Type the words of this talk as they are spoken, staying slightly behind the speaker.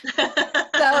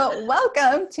So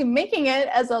welcome to making it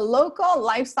as a local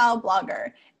lifestyle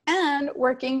blogger and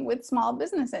working with small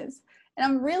businesses. And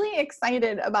I'm really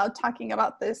excited about talking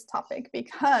about this topic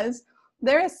because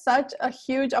there is such a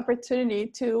huge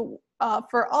opportunity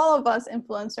for all of us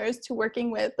influencers to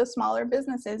working with the smaller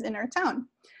businesses in our town.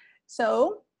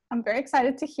 So I'm very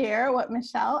excited to hear what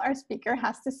Michelle, our speaker,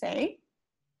 has to say.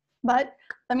 But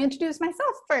let me introduce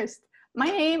myself first. My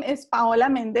name is Paola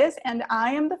Mendez, and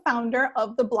I am the founder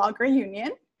of the Blogger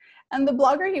Union. And the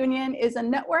Blogger Union is a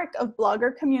network of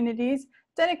blogger communities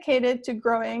dedicated to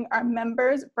growing our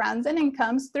members' brands and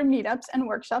incomes through meetups and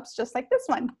workshops just like this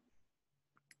one.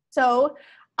 So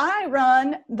I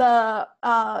run the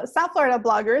South Florida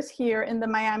bloggers here in the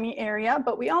Miami area,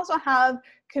 but we also have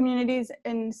communities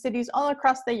in cities all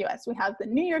across the US. We have the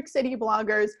New York City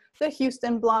bloggers, the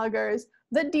Houston bloggers,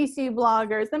 the DC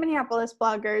bloggers, the Minneapolis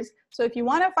bloggers. So if you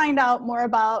want to find out more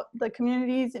about the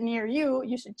communities near you,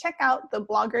 you should check out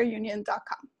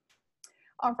thebloggerunion.com.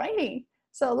 Alrighty,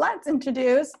 so let's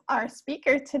introduce our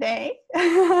speaker today.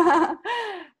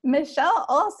 Michelle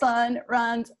Olson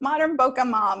runs Modern Bokeh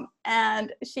Mom,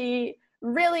 and she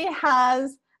really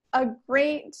has a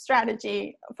great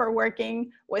strategy for working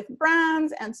with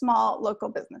brands and small local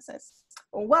businesses.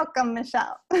 Welcome,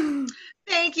 Michelle.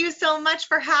 Thank you so much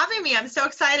for having me. I'm so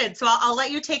excited. So I'll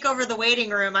let you take over the waiting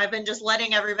room. I've been just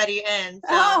letting everybody in. So.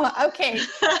 Oh, okay.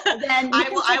 Then I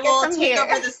will take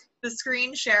over the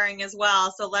screen sharing as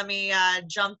well. So let me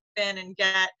jump in and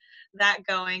get that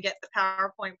going, get the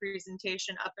PowerPoint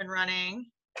presentation up and running.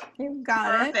 You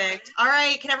got it. Perfect. All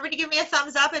right. Can everybody give me a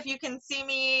thumbs up if you can see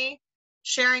me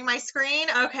sharing my screen?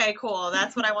 Okay, cool.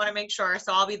 That's what I want to make sure.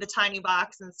 So I'll be the tiny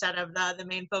box instead of the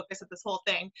main focus of this whole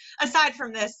thing, aside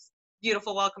from this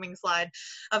beautiful welcoming slide,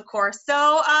 of course.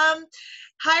 So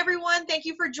hi everyone, thank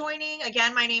you for joining.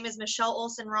 Again, my name is Michelle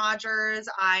Olson Rogers.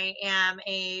 I am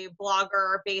a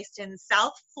blogger based in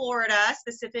South Florida,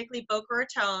 specifically Boca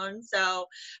Raton. So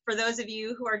for those of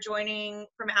you who are joining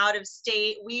from out of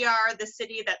state, we are the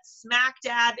city that's smack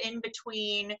dab in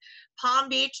between Palm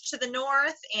Beach to the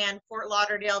north and Fort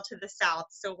Lauderdale to the south.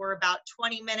 So we're about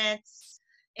 20 minutes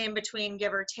in between,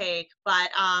 give or take. But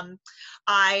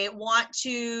I want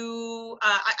to,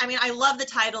 I love the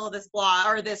title of this blog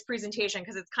or this presentation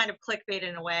because it's kind of clickbait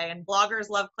in a way, and bloggers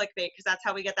love clickbait because that's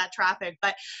how we get that traffic.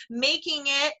 But making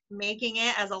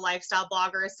it as a lifestyle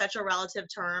blogger is such a relative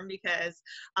term because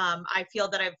I feel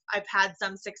that I've had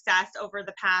some success over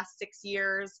the past 6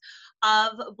 years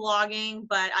of blogging,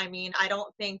 but I mean, I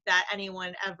don't think that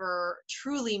anyone ever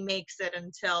truly makes it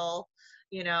until,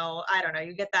 you know, I don't know,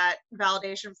 you get that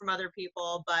validation from other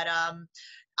people. But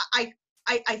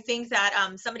I think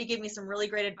that somebody gave me some really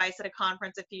great advice at a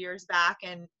conference a few years back,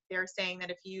 and they're saying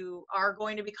that if you are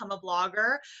going to become a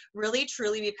blogger, really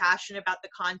truly be passionate about the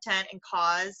content and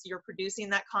cause you're producing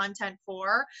that content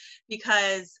for,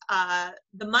 because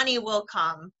the money will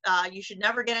come. You should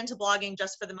never get into blogging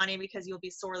just for the money because you'll be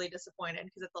sorely disappointed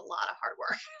because it's a lot of hard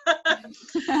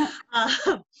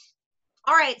work.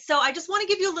 All right, so I just want to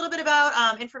give you a little bit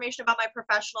about information about my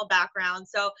professional background.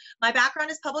 So my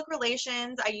background is public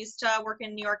relations. I used to work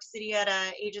in New York City at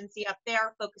an agency up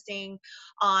there focusing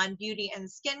on beauty and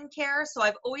skincare. So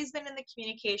I've always been in the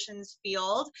communications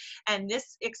field, and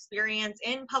this experience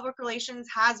in public relations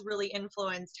has really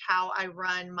influenced how I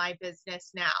run my business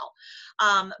now.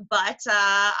 But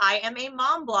I am a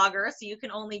mom blogger, so you can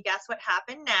only guess what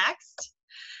happened next.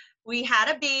 We had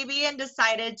a baby and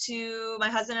my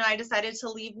husband and I decided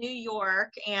to leave New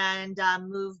York and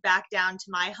move back down to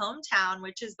my hometown,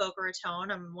 which is Boca Raton.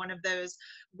 I'm one of those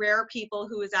rare people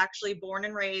who was actually born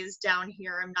and raised down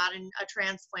here. I'm not a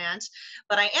transplant,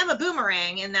 but I am a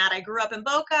boomerang in that I grew up in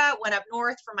Boca, went up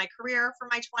north for my career for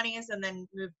my 20s, and then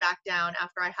moved back down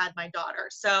after I had my daughter.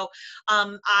 So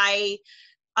I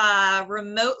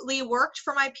remotely worked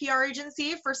for my PR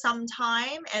agency for some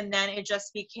time, and then it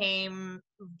just became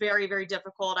very, very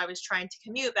difficult. I was trying to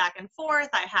commute back and forth.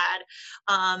 I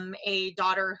had a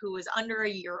daughter who was under a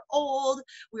year old.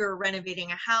 We were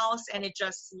renovating a house, and it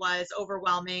just was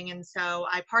overwhelming. And so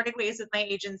I parted ways with my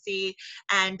agency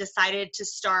and decided to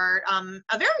start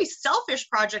a very selfish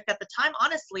project at the time,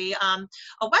 honestly, a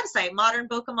website,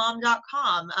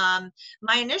 modernbokehmom.com.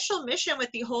 My initial mission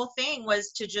with the whole thing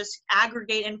was to just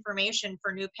aggregate information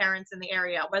for new parents in the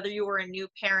area, whether you were a new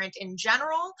parent in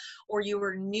general or you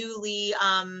were newly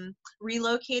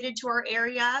relocated to our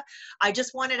area, I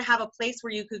just wanted to have a place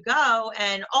where you could go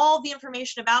and all the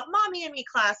information about Mommy and Me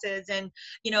classes and,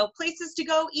 you know, places to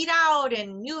go eat out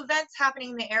and new events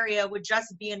happening in the area would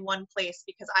just be in one place,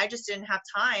 because I just didn't have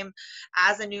time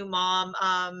as a new mom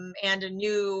and a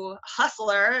new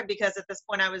hustler, because at this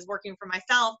point I was working for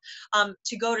myself,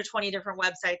 to go to 20 different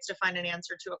websites to find an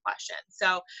answer to a question.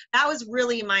 So that was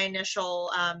really my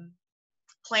initial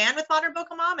plan with Modern Book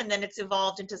Mom, and then it's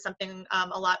evolved into something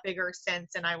a lot bigger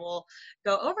since, and I will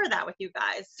go over that with you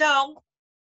guys. So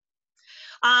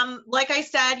like I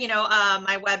said, you know,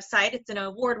 my website, it's an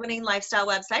award-winning lifestyle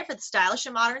website for the stylish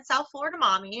and modern South Florida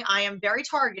mommy. I am very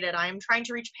targeted. I am trying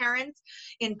to reach parents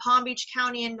in Palm Beach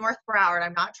County and North Broward.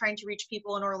 I'm not trying to reach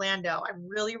people in Orlando. I'm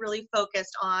really, really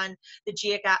focused on the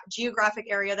geographic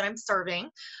area that I'm serving.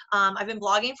 I've been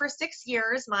blogging for 6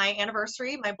 years. My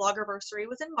anniversary, my bloggerversary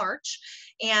was in March.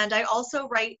 And I also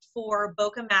write for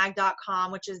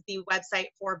bocamag.com, which is the website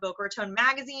for Boca Raton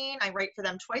Magazine. I write for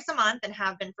them twice a month and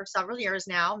have been for several years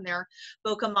now. I'm their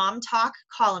Boca Mom Talk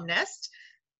columnist.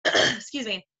 Excuse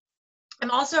me. I'm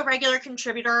also a regular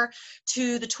contributor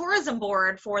to the tourism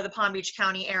board for the Palm Beach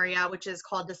County area, which is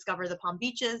called Discover the Palm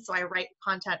Beaches. So I write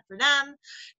content for them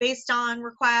based on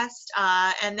request.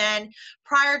 And then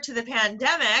prior to the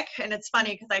pandemic, and it's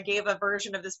funny because I gave a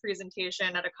version of this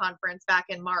presentation at a conference back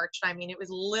in March. I mean, it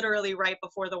was literally right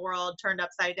before the world turned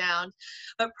upside down.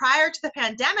 But prior to the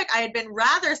pandemic, I had been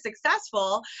rather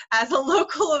successful as a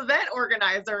local event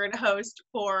organizer and host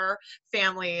for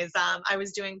families. I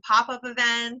was doing pop-up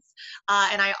events.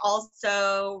 And I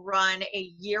also run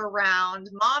a year-round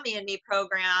Mommy and Me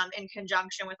program in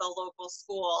conjunction with a local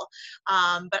school.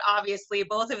 But obviously,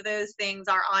 both of those things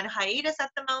are on hiatus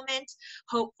at the moment.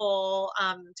 Hopeful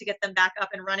to get them back up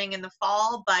and running in the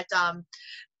fall. But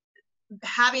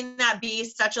having that be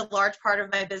such a large part of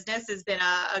my business has been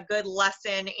a good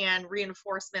lesson and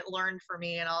reinforcement learned for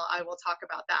me, and I will talk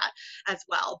about that as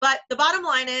well. But the bottom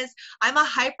line is I'm a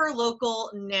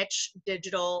hyper-local niche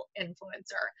digital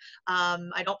influencer.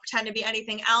 I don't pretend to be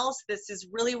anything else. This is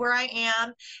really where I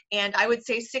am, and I would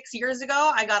say 6 years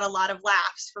ago I got a lot of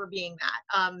laughs for being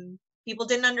that. People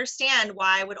didn't understand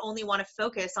why I would only want to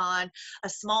focus on a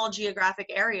small geographic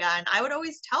area. And I would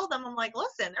always tell them, I'm like,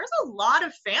 listen, there's a lot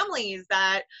of families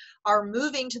that are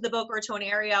moving to the Boca Raton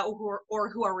area or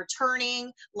who are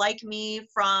returning like me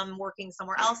from working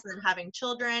somewhere else and then having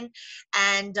children.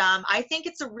 And I think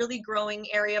it's a really growing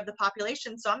area of the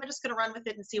population. So I'm just going to run with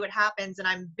it and see what happens. And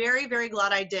I'm very, very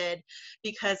glad I did,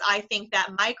 because I think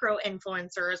that micro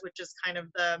influencers, which is kind of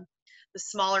the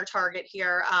smaller target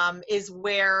here, is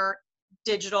where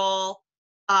digital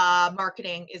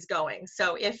marketing is going.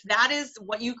 So if that is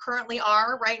what you currently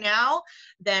are right now,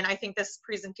 then I think this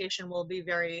presentation will be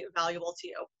very valuable to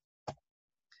you.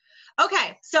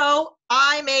 Okay, so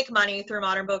I make money through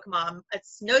Modern Book Mom.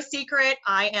 It's no secret.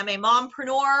 I am a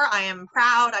mompreneur. I am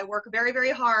proud. I work very,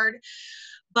 very hard.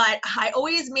 But I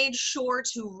always made sure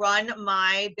to run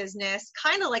my business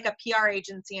kind of like a PR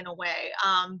agency in a way,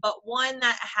 but one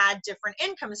that had different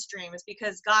income streams,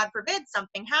 because God forbid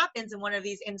something happens and one of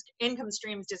these income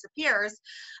streams disappears.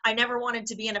 I never wanted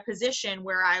to be in a position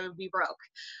where I would be broke.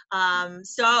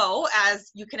 So as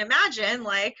you can imagine,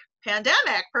 like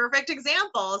pandemic, perfect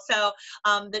example. So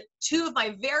the two of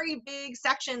my very big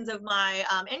sections of my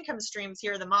income streams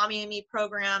here, the Mommy and Me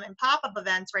program and pop-up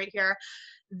events right here,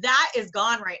 that is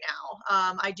gone right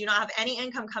now. I do not have any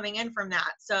income coming in from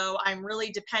that. So I'm really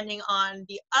depending on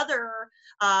the other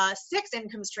 6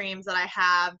 income streams that I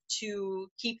have to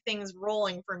keep things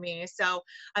rolling for me. So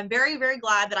I'm very, very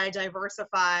glad that I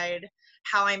diversified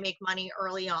how I make money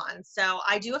early on. So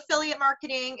I do affiliate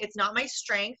marketing. It's not my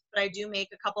strength, but I do make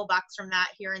a couple bucks from that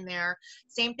here and there.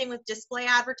 Same thing with display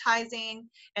advertising.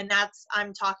 And that's,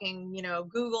 I'm talking, you know,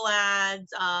 Google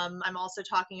ads. I'm also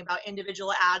talking about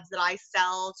individual ads that I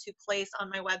sell to place on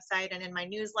my website and in my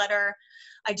newsletter.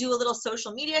 I do a little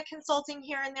social media consulting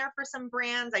here and there for some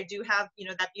brands. I do have, you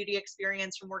know, that beauty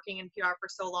experience from working in PR for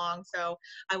so long. So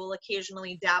I will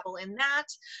occasionally dabble in that.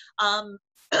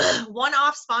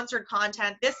 One-off sponsored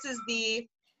content. This is the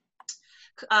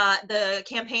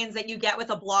campaigns that you get with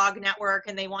a blog network,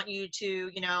 and they want you to,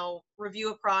 you know,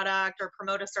 review a product or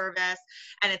promote a service,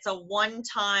 and it's a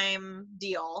one-time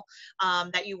deal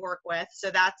that you work with.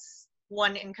 So that's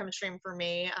one income stream for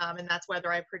me, and that's whether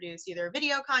I produce either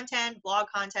video content, blog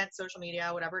content, social media,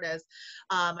 whatever it is.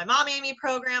 My Mommy and Me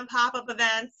program, pop-up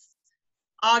events,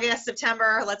 August,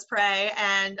 September, let's pray,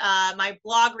 and my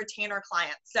blog retainer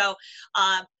clients. So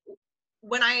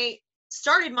when I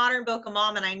started Modern Boca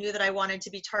Mom and I knew that I wanted to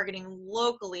be targeting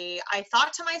locally, I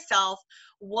thought to myself,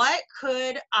 what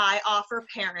could I offer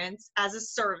parents as a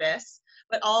service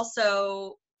but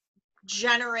also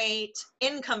generate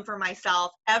income for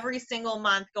myself every single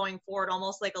month going forward,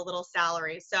 almost like a little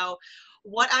salary. So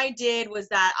what I did was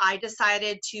that I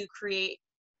decided to create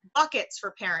buckets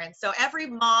for parents. So every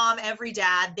mom, every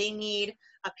dad, they need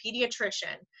a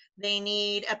pediatrician, they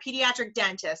need a pediatric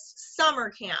dentist, summer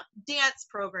camp, dance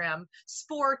program,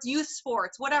 sports, youth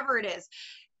sports, whatever it is.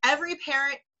 Every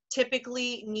parent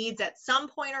typically needs at some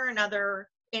point or another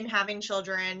in having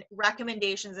children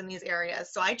recommendations in these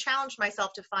areas. So I challenged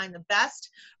myself to find the best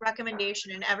recommendation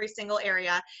in every single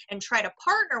area and try to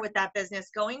partner with that business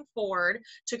going forward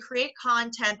to create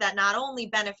content that not only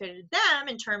benefited them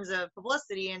in terms of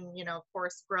publicity and, you know, of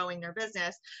course, growing their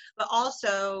business, but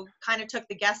also kind of took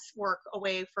the guesswork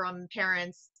away from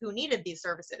parents who needed these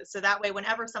services. So that way,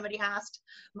 whenever somebody asked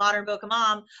Modern Boca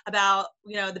Mom about,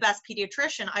 you know, the best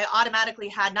pediatrician, I automatically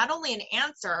had not only an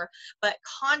answer, but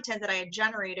content that I had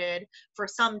generated for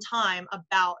some time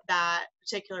about that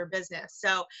particular business.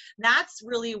 So that's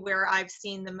really where I've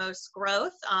seen the most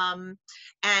growth,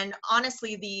 and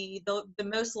honestly the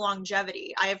most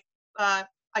longevity.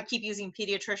 I keep using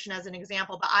pediatrician as an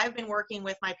example, but I've been working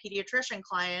with my pediatrician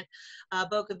client,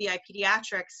 Boca VI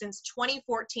Pediatrics, since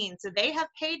 2014. So they have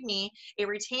paid me a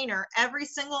retainer every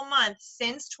single month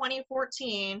since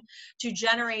 2014 to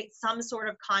generate some sort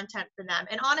of content for them.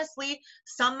 And honestly,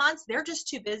 some months they're just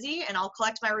too busy and I'll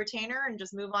collect my retainer and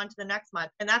just move on to the next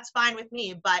month. And that's fine with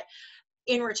me. But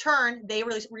in return, they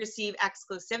receive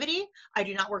exclusivity. I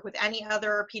do not work with any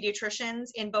other pediatricians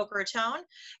in Boca Raton.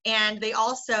 And they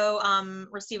also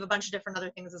receive a bunch of different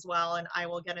other things as well. And I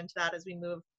will get into that as we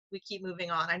keep moving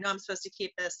on. I know I'm supposed to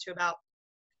keep this to about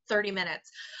 30 minutes.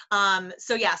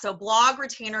 So yeah, so blog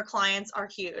retainer clients are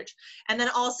huge. And then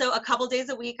also a couple days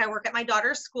a week, I work at my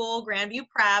daughter's school, Grandview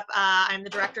Prep. I'm the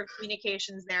director of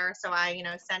communications there. So I, you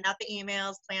know, send out the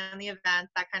emails, plan the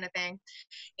events, that kind of thing.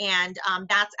 And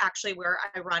that's actually where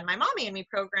I run my Mommy and Me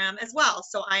program as well.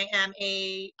 So I am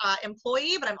a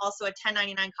employee, but I'm also a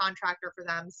 1099 contractor for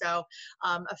them. So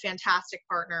a fantastic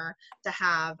partner to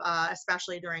have,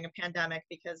 especially during a pandemic,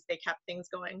 because they kept things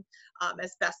going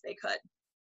as best they could.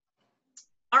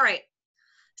 All right,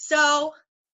 so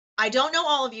I don't know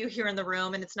all of you here in the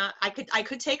room, and it's not, I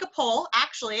could take a poll.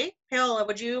 Actually, Paola,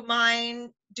 would you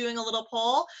mind doing a little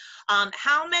poll?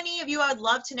 How many of you, I would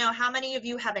love to know how many of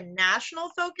you have a national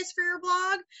focus for your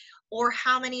blog, or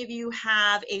how many of you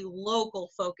have a local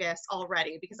focus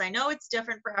already? Because I know it's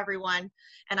different for everyone,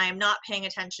 and I am not paying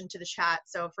attention to the chat,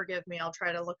 so forgive me, I'll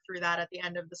try to look through that at the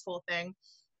end of this whole thing.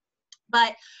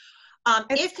 But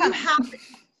if you have,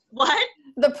 what?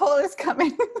 The poll is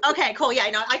coming. Okay, cool. Yeah, I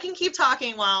know. I can keep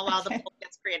talking while the poll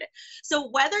gets created. So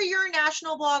whether you're a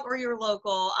national blog or you're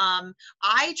local,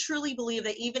 I truly believe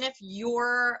that even if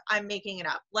I'm making it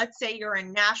up, let's say you're a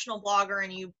national blogger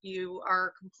and you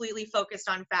are completely focused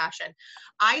on fashion,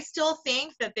 I still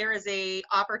think that there is a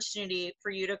opportunity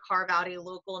for you to carve out a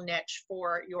local niche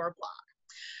for your blog.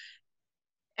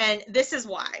 And this is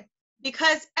why.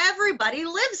 Because everybody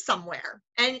lives somewhere.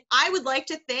 And I would like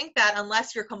to think that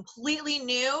unless you're completely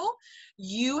new,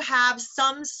 you have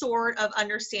some sort of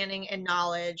understanding and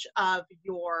knowledge of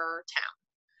your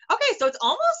town. Okay, so it's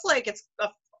almost like it's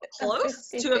close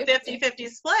to a 50-50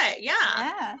 split.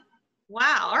 Yeah.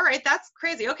 Wow, all right, that's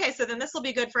crazy. Okay, so then this will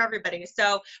be good for everybody.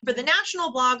 So for the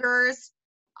national bloggers,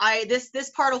 this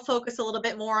part will focus a little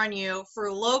bit more on you.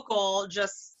 For local,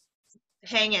 just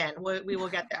hang in, we will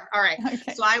get there. All right.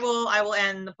 Okay. So I will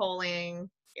end the polling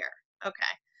here. Okay,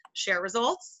 share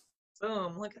results.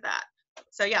 Boom, look at that.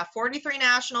 So yeah, 43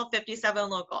 national, 57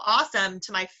 local. Awesome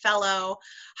to my fellow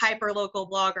hyper local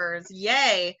bloggers.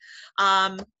 Yay.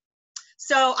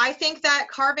 So I think that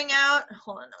carving out,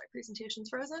 hold on, my presentation's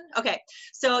frozen. Okay,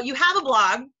 so you have a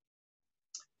blog.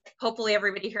 Hopefully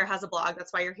everybody here has a blog,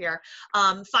 that's why you're here.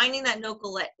 Finding that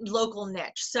local niche.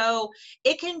 So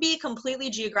it can be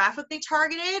completely geographically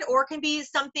targeted, or it can be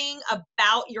something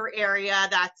about your area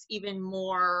that's even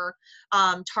more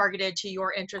targeted to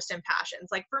your interests and passions.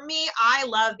 Like for me, I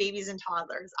love babies and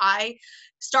toddlers. I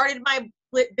started my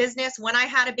business when I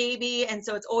had a baby, and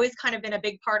so it's always kind of been a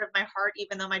big part of my heart,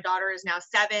 even though my daughter is now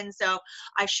 7. So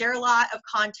I share a lot of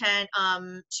content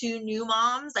to new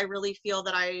moms. I really feel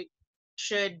that I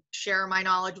should share my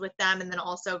knowledge with them, and then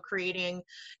also creating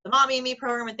the Mommy and Me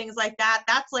program and things like that.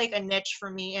 That's like a niche for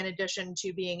me in addition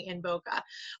to being in Boca.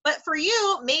 But for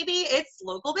you, maybe it's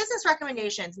local business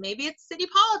recommendations, maybe it's city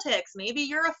politics, maybe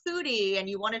you're a foodie and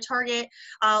you want to target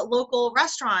local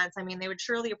restaurants. I mean, they would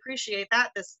surely appreciate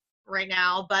that right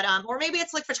now, but or maybe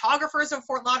it's like photographers of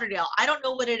Fort Lauderdale. I don't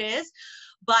know what it is,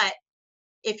 but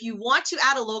if you want to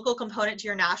add a local component to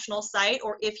your national site,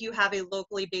 or if you have a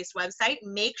locally based website,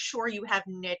 make sure you have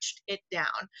niched it down.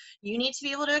 You need to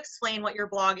be able to explain what your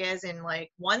blog is in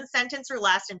like one sentence or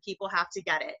less, and people have to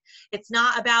get it. It's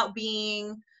not about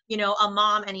being, you know, a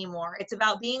mom anymore. It's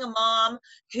about being a mom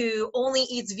who only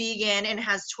eats vegan and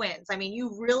has twins. I mean,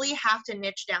 you really have to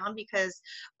niche down because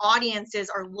audiences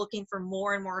are looking for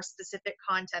more and more specific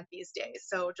content these days.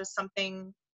 So just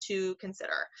something to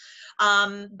consider.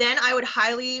 Then I would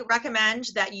highly recommend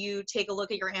that you take a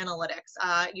look at your analytics.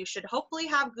 You should hopefully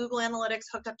have Google Analytics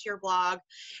hooked up to your blog,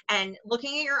 and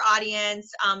looking at your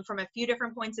audience from a few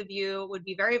different points of view would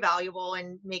be very valuable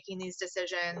in making these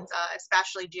decisions,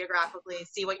 especially geographically.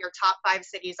 See what your top 5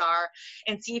 cities are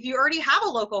and see if you already have a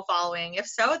local following. If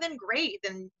so, then great.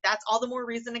 Then that's all the more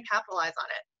reason to capitalize on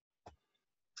it.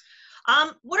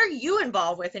 What are you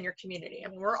involved with in your community? I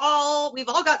mean, we've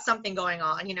all got something going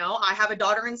on. You know, I have a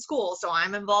daughter in school, so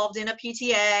I'm involved in a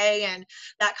PTA and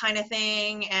that kind of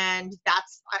thing. And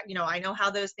that's, you know, I know how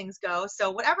those things go.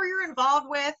 So whatever you're involved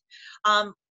with,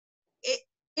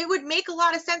 it would make a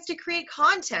lot of sense to create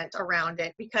content around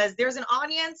it because there's an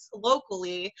audience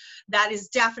locally that is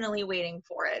definitely waiting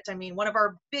for it. I mean, one of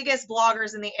our biggest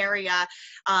bloggers in the area,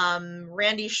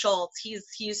 Randy Schultz, he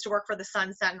used to work for the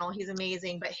Sun Sentinel. He's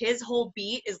amazing, but his whole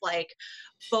beat is like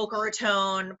Boca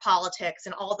Raton politics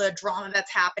and all the drama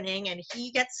that's happening. And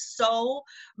he gets so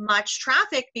much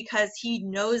traffic because he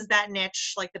knows that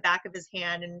niche like the back of his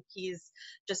hand. And he's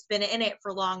just been in it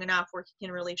for long enough where he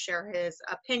can really share his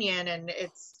opinion. And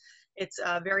it's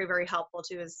very, very helpful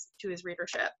to his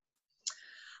readership.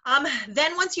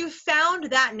 Then once you've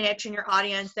found that niche in your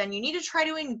audience, then you need to try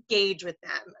to engage with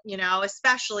them, you know,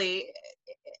 especially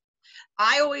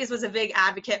I always was a big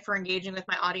advocate for engaging with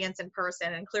my audience in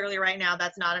person. And clearly right now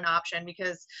that's not an option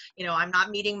because, you know, I'm not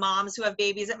meeting moms who have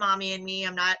babies at Mommy and Me.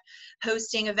 I'm not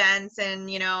hosting events and,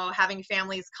 you know, having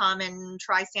families come and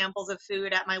try samples of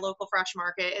food at my local fresh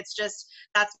market. It's just,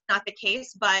 that's not the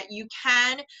case, but you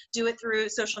can do it through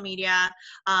social media.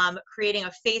 Creating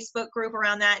a Facebook group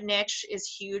around that niche is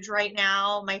huge right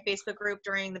now. My Facebook group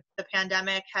during the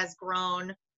pandemic has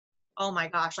grown, oh my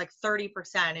gosh, like 30%.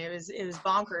 It was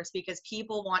bonkers because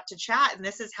people want to chat, and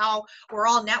this is how we're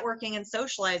all networking and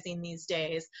socializing these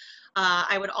days.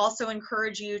 I would also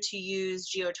encourage you to use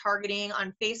geo-targeting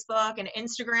on Facebook and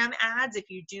Instagram ads if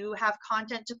you do have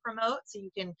content to promote, so you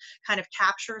can kind of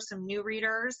capture some new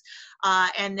readers.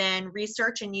 And then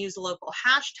research and use local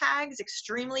hashtags,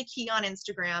 extremely key on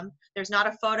Instagram. There's not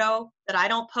a photo that I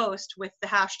don't post with the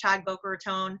hashtag Boca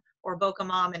Raton or Boca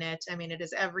Mom in it. I mean, it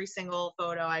is every single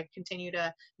photo. I continue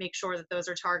to make sure that those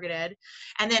are targeted.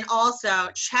 And then also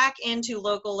check into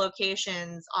local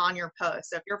locations on your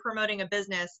posts. So if you're promoting a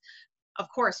business, of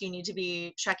course you need to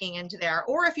be checking into there.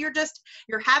 Or if you're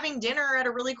having dinner at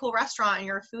a really cool restaurant and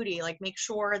you're a foodie, like make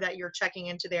sure that you're checking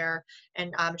into there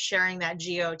and sharing that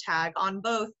geo tag on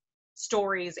both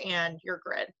stories and your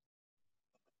grid.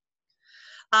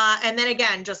 And then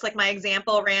again, just like my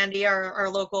example, Randy, our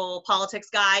local politics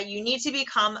guy, you need to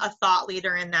become a thought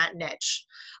leader in that niche.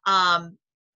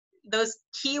 Those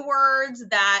keywords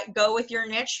that go with your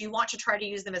niche, you want to try to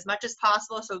use them as much as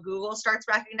possible so Google starts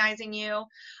recognizing you.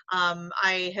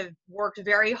 I have worked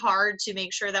very hard to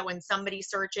make sure that when somebody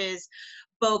searches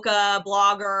Boca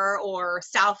blogger or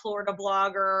South Florida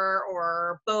blogger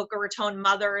or Boca Raton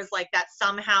mothers, like that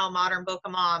somehow Modern Boca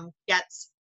Mom gets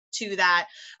to that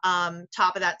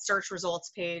top of that search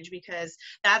results page, because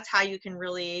that's how you can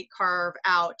really carve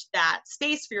out that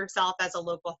space for yourself as a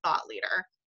local thought leader.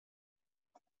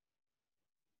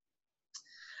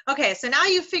 Okay, so now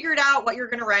you've figured out what you're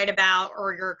going to write about,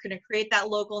 or you're going to create that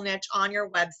local niche on your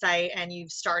website, and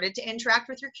you've started to interact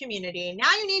with your community.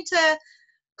 Now you need to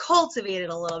cultivate it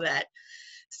a little bit.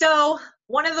 So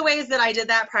one of the ways that I did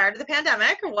that prior to the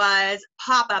pandemic was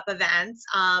pop-up events,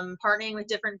 partnering with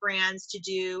different brands to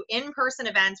do in-person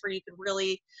events where you could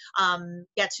really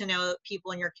get to know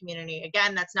people in your community.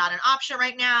 Again, that's not an option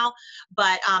right now,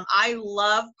 but I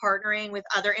love partnering with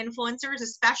other influencers,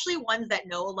 especially ones that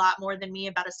know a lot more than me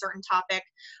about a certain topic.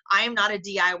 I am not a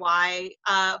DIY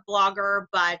blogger,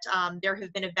 but there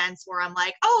have been events where I'm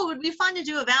like, oh, it would be fun to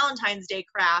do a Valentine's Day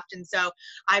craft. And so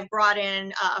I've brought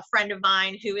in a friend of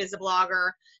mine who is a blogger,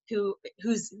 blogger who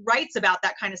writes about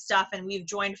that kind of stuff, and we've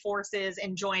joined forces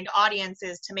and joined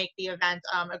audiences to make the event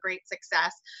a great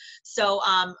success. So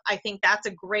I think that's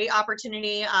a great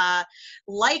opportunity,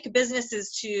 like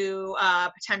businesses to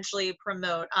potentially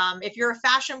promote. If you're a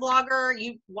fashion blogger,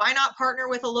 why not partner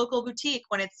with a local boutique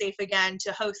when it's safe again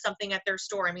to host something at their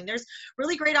store? I mean, there's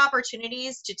really great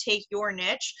opportunities to take your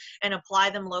niche and apply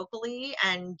them locally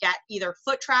and get either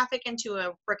foot traffic into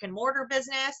a brick and mortar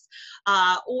business,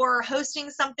 or hosting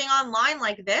something online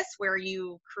like this where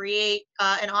you create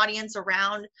an audience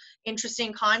around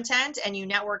interesting content and you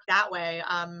network that way.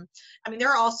 I mean, there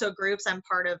are also groups. I'm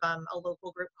part of a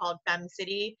local group called Fem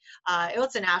City.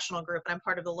 It's a national group, and I'm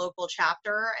part of the local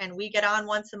chapter, and we get on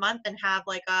once a month and have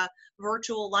like a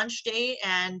virtual lunch date,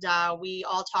 and we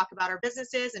all talk about our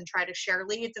businesses and try to share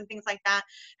leads and things like that.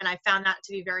 And I found that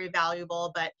to be very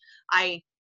valuable. But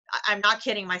I'm not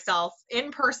kidding myself.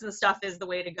 In-person stuff is the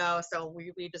way to go. So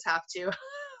we just have to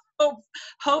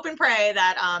hope and pray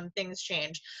that things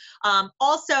change.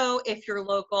 Also, if you're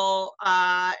local,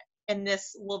 and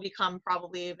this will become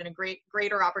probably even a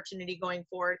greater opportunity going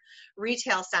forward,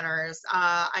 retail centers.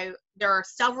 There are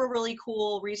several really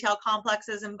cool retail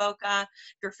complexes in Boca.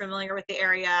 If you're familiar with the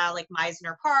area, like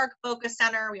Meisner Park, Boca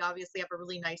Center, we obviously have a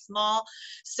really nice mall.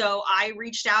 So I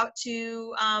reached out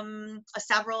to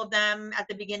several of them at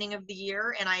the beginning of the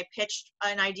year, and I pitched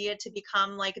an idea to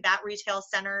become like that retail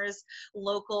center's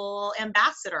local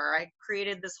ambassador. I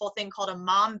created this whole thing called a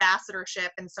mom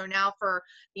ambassadorship. And so now for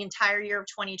the entire year of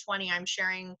 2020, I'm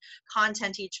sharing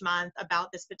content each month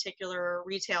about this particular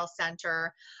retail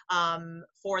center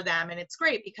for them. And it's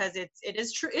great because it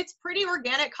is true. It's pretty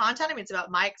organic content. I mean, it's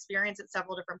about my experience at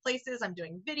several different places. I'm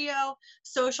doing video,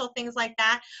 social, things like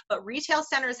that. But retail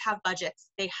centers have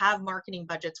budgets. They have marketing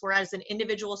budgets, whereas an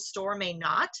individual store may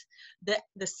not.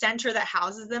 The center that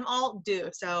houses them all do.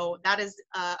 So that is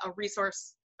a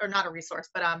resource, or not a resource,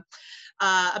 but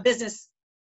a business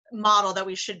model that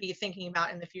we should be thinking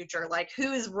about in the future. Like,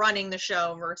 who is running the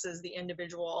show versus the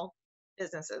individual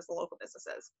businesses, the local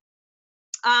businesses.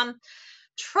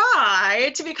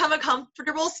 Try to become a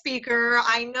comfortable speaker.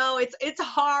 I know it's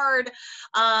hard.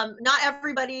 Not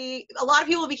everybody, a lot of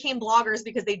people became bloggers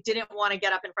because they didn't want to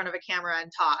get up in front of a camera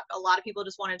and talk. A lot of people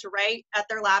just wanted to write at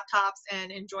their laptops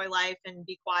and enjoy life and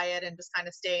be quiet and just kind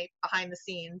of stay behind the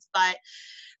scenes. But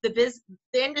the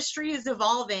industry is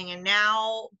evolving, and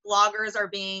now bloggers are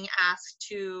being asked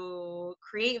to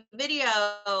create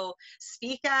video,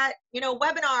 speak at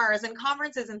webinars and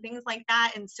conferences and things like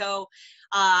that. And so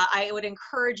I would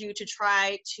encourage you to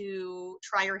try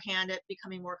your hand at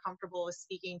becoming more comfortable with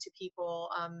speaking to people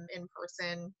in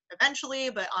person eventually,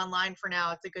 but online for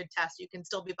now, it's a good test. You can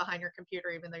still be behind your computer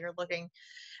even though you're looking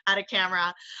at a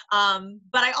camera.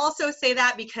 But I also say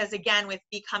that because, again, with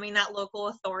becoming that local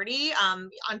authority,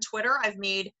 on Twitter, I've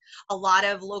made a lot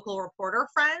of local reporter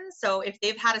friends. So if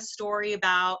they've had a story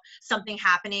about something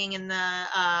happening in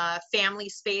the family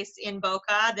space in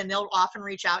Boca, then they'll often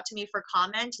reach out to me for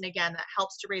comment. And again, that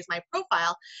helps to raise my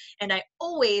profile. And I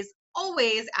always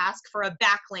ask for a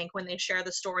backlink when they share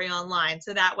the story online.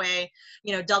 So that way,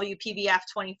 WPBF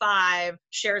 25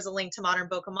 shares a link to Modern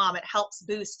Boca Mom. It helps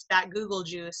boost that Google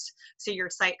juice so your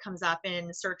site comes up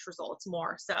in search results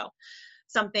more. So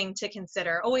something to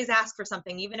consider. Always ask for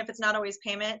something, even if it's not always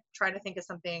payment. Try to think of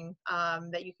something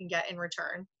that you can get in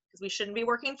return, because we shouldn't be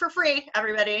working for free,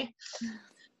 everybody.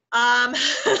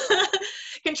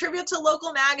 Contribute to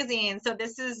local magazines. So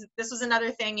this was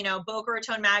another thing, Boca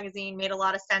Raton magazine made a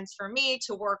lot of sense for me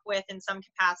to work with in some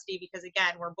capacity, because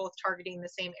again, we're both targeting the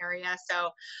same area.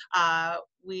 So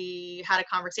we had a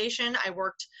conversation. I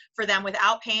worked for them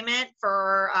without payment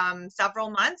for several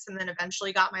months, and then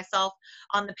eventually got myself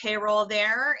on the payroll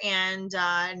there. And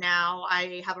now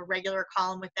I have a regular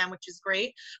column with them, which is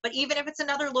great. But even if it's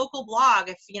another local blog,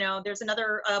 if there's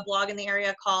another blog in the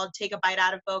area called Take a Bite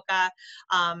Out of Boca,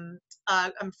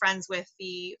 I'm friends with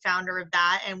the founder of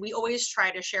that, and we always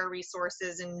try to share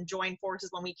resources and join forces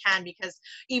when we can, because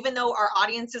even though our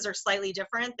audiences are slightly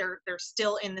different, they're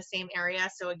still in the same area.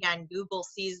 So again, Google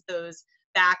sees those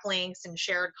backlinks and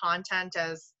shared content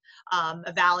as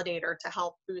a validator to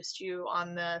help boost you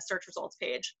on the search results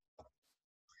page.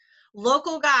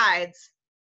 Local guides.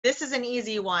 This is an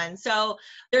easy one. So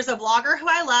there's a blogger who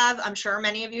I love. I'm sure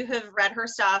many of you have read her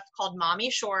stuff, called Mommy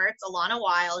Shorts, Alana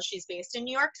Wiles. She's based in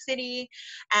New York City,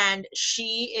 and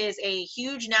she is a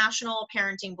huge national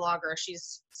parenting blogger.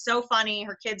 She's so funny.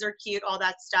 Her kids are cute, all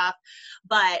that stuff.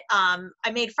 But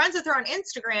I made friends with her on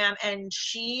Instagram, and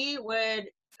she would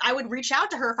I would reach out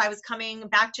to her if I was coming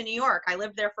back to New York. I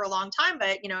lived there for a long time,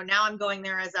 but now I'm going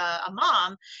there as a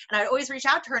mom, and I'd always reach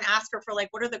out to her and ask her for like,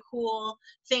 what are the cool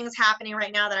things happening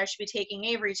right now that I should be taking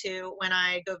Avery to when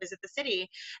I go visit the city.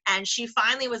 And she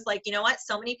finally was like, you know what?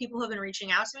 So many people have been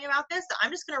reaching out to me about this.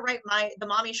 I'm just going to write the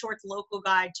Mommy Shorts local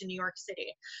guide to New York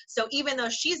City. So even though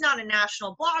she's not a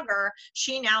national blogger,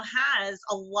 she now has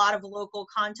a lot of local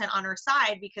content on her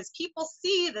side because people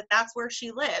see that that's where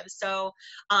she lives. So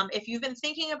if you've been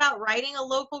thinking about writing a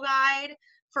local guide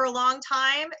for a long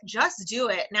time, just do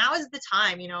it. Now is the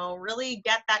time, really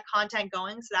get that content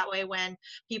going. So that way, when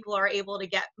people are able to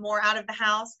get more out of the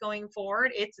house going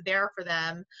forward, it's there for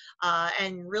them.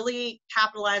 And really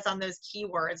capitalize on those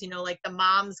keywords, like the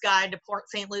Mom's Guide to Port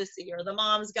St. Lucie or the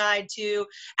Mom's Guide to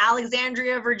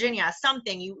Alexandria, Virginia,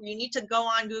 something. You need to go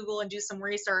on Google and do some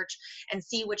research and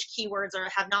see which keywords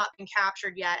have not been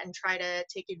captured yet and try to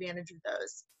take advantage of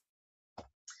those.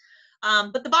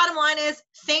 But the bottom line is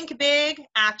think big,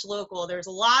 act local. There's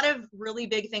a lot of really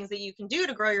big things that you can do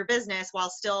to grow your business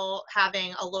while still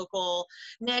having a local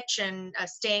niche and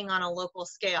staying on a local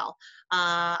scale.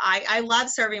 I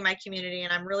love serving my community,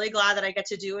 and I'm really glad that I get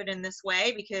to do it in this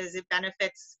way because it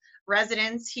benefits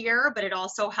residents here, but it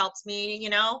also helps me,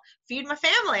 feed my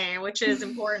family, which is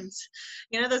important.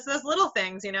 Those little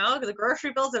things, the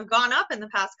grocery bills have gone up in the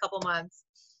past couple months.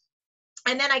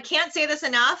 And then I can't say this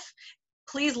enough.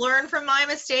 Please learn from my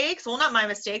mistakes. Well, not my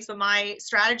mistakes, but my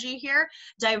strategy here.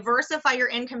 Diversify your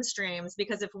income streams,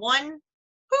 because if one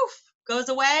goes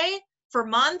away for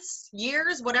months,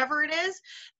 years, whatever it is,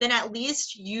 then at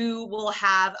least you will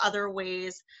have other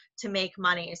ways to make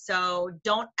money. So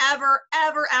don't ever,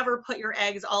 ever, ever put your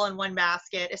eggs all in one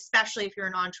basket, especially if you're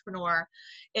an entrepreneur.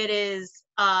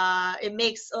 It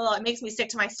makes me sick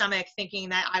to my stomach thinking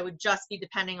that I would just be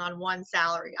depending on one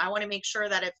salary. I want to make sure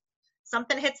that if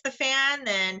something hits the fan,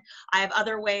 then I have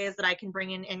other ways that I can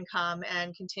bring in income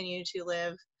and continue to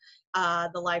live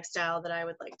the lifestyle that I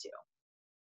would like to.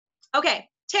 Okay,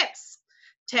 tips.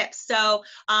 So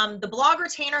the blog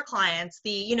retainer clients,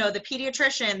 the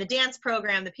pediatrician, the dance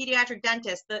program, the pediatric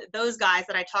dentist, those guys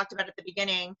that I talked about at the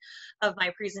beginning of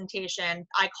my presentation,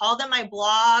 I call them my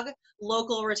blog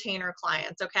local retainer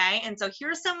clients, okay? And so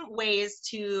here's some ways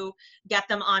to get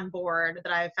them on board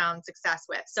that I've found success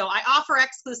with. So I offer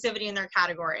exclusivity in their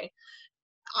category.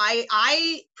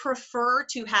 I prefer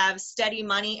to have steady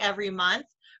money every month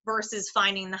versus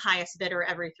finding the highest bidder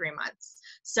every 3 months.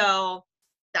 So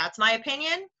that's my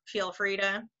opinion. Feel free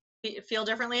to feel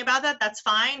differently about that. That's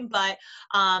fine. But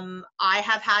I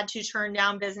have had to turn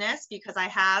down business because I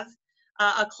have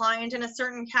a client in a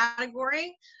certain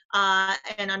category.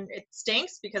 And it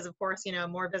stinks because, of course,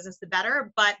 more business, the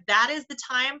better. But that is the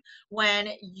time when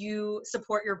you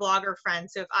support your blogger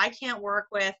friends. So if I can't work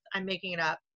with, I'm making it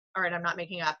up. All right, I'm not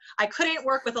making it up. I couldn't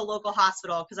work with a local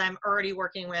hospital because I'm already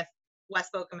working with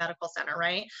West Boca Medical Center,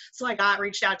 right? So I got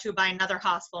reached out to by another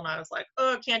hospital and I was like,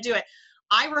 oh, can't do it.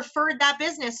 I referred that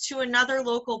business to another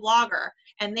local blogger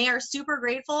and they are super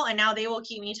grateful, and now they will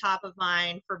keep me top of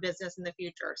mind for business in the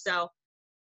future. So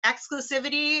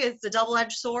exclusivity is a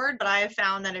double-edged sword, but I have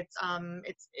found that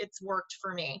it's worked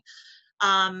for me.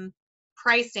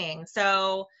 Pricing.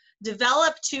 So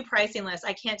develop 2 pricing lists.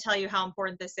 I can't tell you how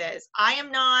important this is. I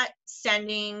am not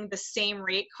sending the same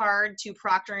rate card to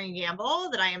Procter &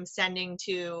 Gamble that I am sending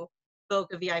to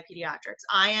Boca VI Pediatrics.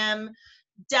 I am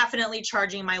definitely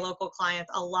charging my local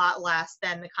clients a lot less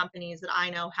than the companies that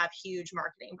I know have huge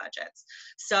marketing budgets.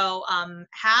 So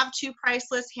have 2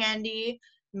 price lists handy.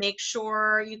 Make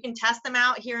sure you can test them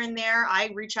out here and there. I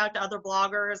reach out to other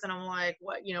bloggers and I'm like,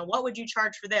 what would you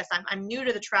charge for this? I'm new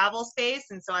to the travel space,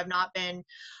 and so I've not been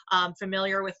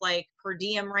familiar with like per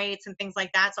diem rates and things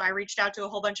like that. So I reached out to a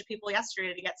whole bunch of people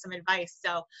yesterday to get some advice.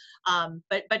 So,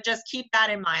 but just keep that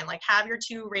in mind. Like have your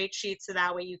 2 rate sheets so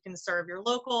that way you can serve your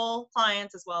local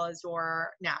clients as well as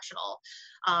your national.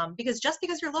 Because just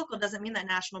because you're local doesn't mean that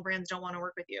national brands don't want to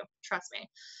work with you. Trust me.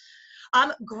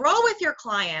 Grow with your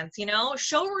clients,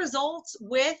 show results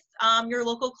with your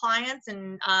local clients,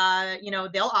 and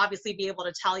they'll obviously be able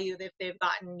to tell you if they've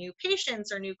gotten new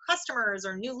patients or new customers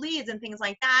or new leads and things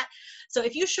like that. So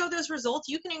if you show those results,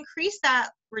 you can increase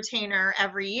that retainer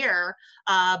every year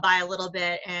by a little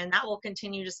bit, and that will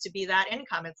continue just to be that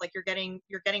income. It's like you're getting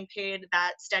paid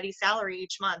that steady salary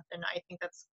each month, and I think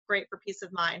that's great for peace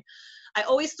of mind. I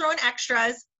always throw in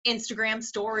extras, Instagram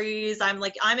stories.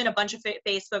 I'm in a bunch of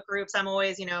Facebook groups. I'm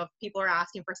always, you know, if people are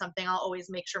asking for something, I'll always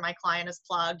make sure my client is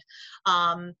plugged.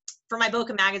 For my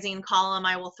Bokeh Magazine column,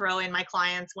 I will throw in my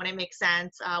clients when it makes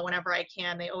sense, whenever I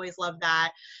can. They always love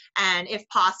that. And if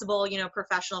possible, you know,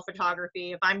 professional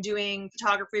photography. If I'm doing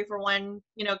photography for one,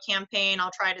 you know, campaign,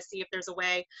 I'll try to see if there's a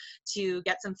way to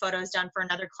get some photos done for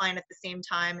another client at the same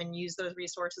time and use those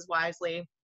resources wisely.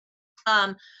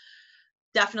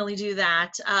 Definitely do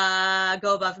that.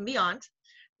 Go above and beyond.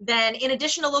 Then in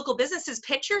addition to local businesses,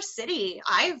 pitch your city.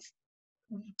 I've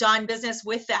done business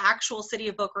with the actual city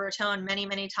of Boca Raton many,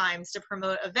 many times to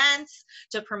promote events,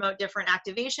 to promote different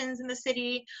activations in the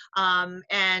city.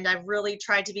 And I've really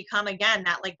tried to become, again,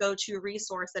 that like go-to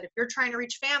resource that if you're trying to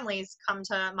reach families, come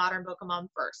to Modern Bokeh Mom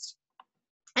first.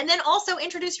 And then also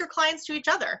introduce your clients to each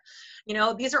other. You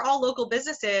know, these are all local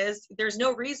businesses. There's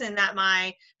no reason that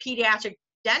my pediatric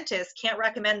dentist can't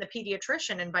recommend the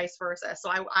pediatrician and vice versa. So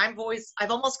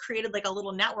I've almost created like a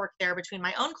little network there between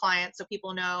my own clients, so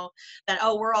people know that,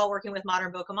 oh, we're all working with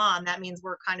Modern Bokeh Mom. That means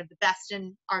we're kind of the best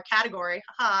in our category,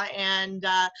 and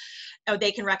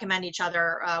they can recommend each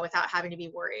other without having to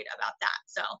be worried about that.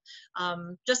 So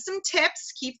just some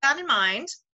tips, keep that in mind.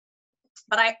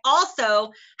 But I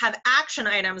also have action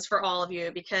items for all of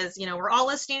you, because, you know, we're all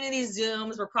listening to these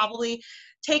Zooms. We're probably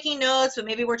taking notes, but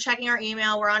maybe we're checking our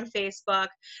email. We're on Facebook.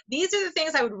 These are the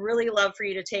things I would really love for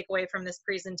you to take away from this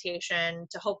presentation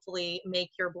to hopefully make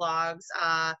your blogs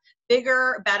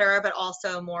bigger, better, but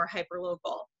also more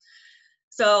hyper-local.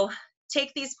 So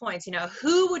take these points. You know,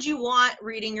 who would you want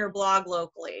reading your blog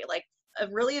locally? Like,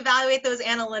 really evaluate those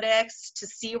analytics to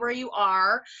see where you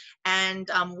are and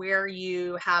where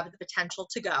you have the potential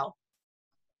to go.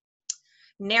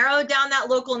 Narrow down that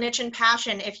local niche and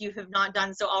passion if you have not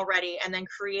done so already, and then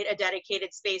create a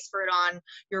dedicated space for it on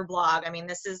your blog. I mean,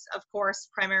 this is, of course,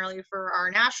 primarily for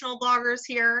our national bloggers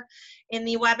here in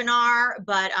the webinar,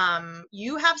 but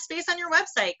you have space on your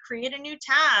website. Create a new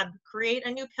tab, create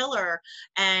a new pillar,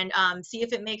 and see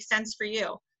if it makes sense for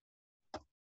you.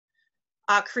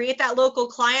 Create that local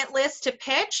client list to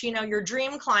pitch, you know, your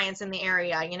dream clients in the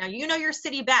area. You know your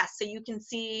city best, so you can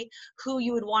see who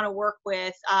you would want to work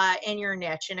with in your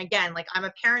niche. And again, like, I'm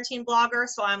a parenting blogger,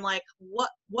 so I'm like,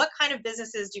 what kind of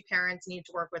businesses do parents need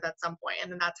to work with at some point? And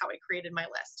then that's how I created my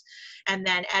list. And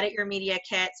then edit your media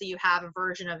kit so you have a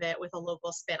version of it with a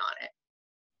local spin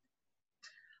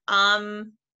on it.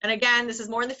 And again, this is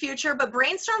more in the future, but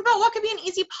brainstorm about what could be an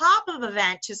easy pop-up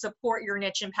event to support your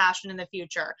niche and passion in the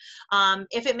future.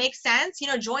 If it makes sense, you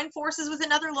know, join forces with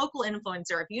another local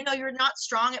influencer. If you know you're not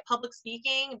strong at public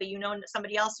speaking, but you know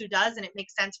somebody else who does, and it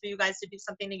makes sense for you guys to do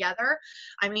something together.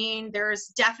 I mean,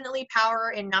 there's definitely power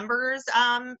in numbers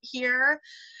here,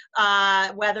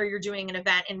 whether you're doing an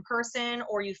event in person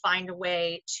or you find a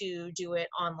way to do it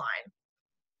online.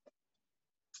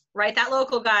 Write that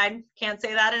local guide. Can't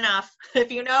say that enough. If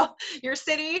you know your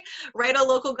city, write a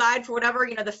local guide for whatever,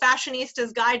 you know, the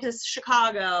Fashionista's Guide to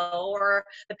Chicago, or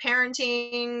the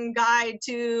Parenting Guide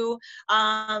to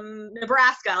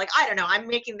Nebraska. Like, I don't know, I'm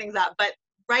making things up, but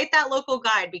write that local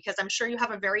guide, because I'm sure you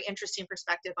have a very interesting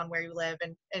perspective on where you live,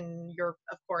 and you're,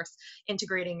 of course,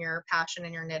 integrating your passion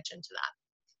and your niche into that.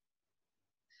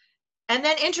 And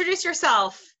then introduce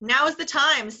yourself. Now is the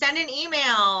time. Send an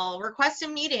email, request a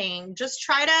meeting. Just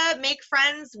try to make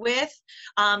friends with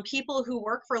people who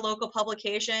work for local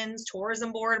publications,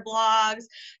 tourism board blogs,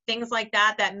 things like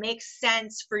that, that makes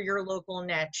sense for your local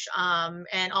niche.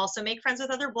 And also make friends with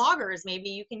other bloggers. Maybe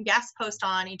you can guest post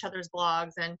on each other's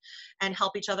blogs and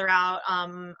help each other out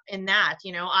in that.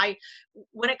 You know,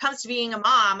 when it comes to being a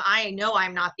mom, I know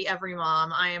I'm not the every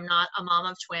mom. I am not a mom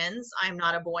of twins. I'm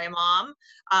not a boy mom.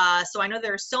 So I know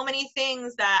there are so many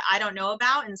things that I don't know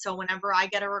about. And so whenever I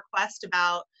get a request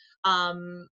about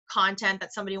content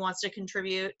that somebody wants to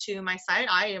contribute to my site,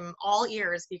 I am all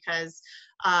ears, because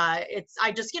I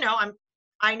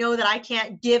know that I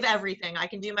can't give everything. I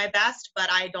can do my best, but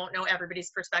I don't know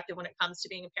everybody's perspective when it comes to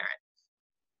being a parent.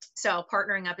 So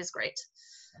partnering up is great.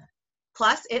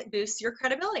 Plus, it boosts your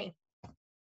credibility.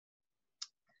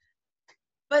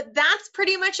 But that's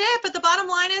pretty much it. But the bottom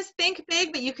line is, think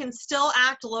big, but you can still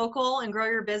act local and grow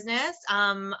your business.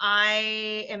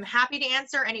 I am happy to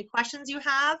answer any questions you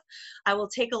have. I will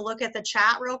take a look at the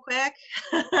chat real quick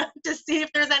to see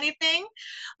if there's anything.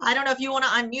 I don't know if you want to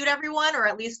unmute everyone, or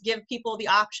at least give people the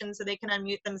option so they can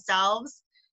unmute themselves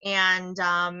and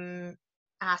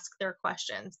ask their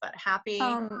questions. But happy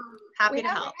to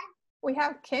help. We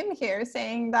have Kim here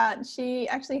saying that she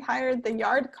actually hired the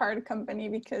Yard Card company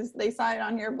because they saw it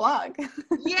on your blog.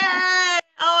 Yes!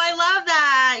 Oh, I love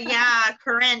that. Yeah,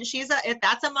 Corinne,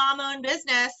 that's a mom-owned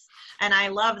business. And I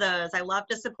love those. I love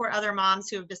to support other moms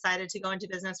who have decided to go into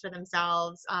business for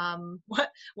themselves,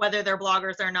 whether they're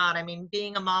bloggers or not. I mean,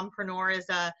 being a mompreneur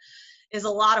is a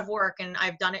lot of work, and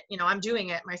I've done it. I'm doing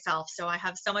it myself, so I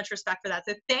have so much respect for that.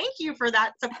 So thank you for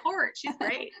that support. She's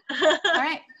great. All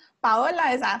right. Paola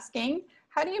is asking,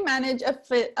 how do you manage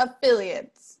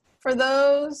affiliates? For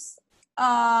those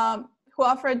who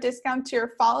offer a discount to your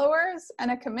followers and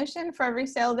a commission for every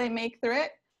sale they make through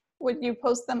it, would you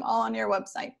post them all on your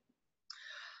website?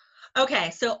 Okay,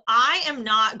 so I am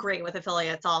not great with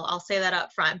affiliates. I'll say that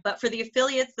up front. But for the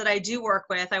affiliates that I do work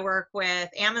with, I work with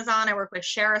Amazon, I work with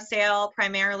ShareASale,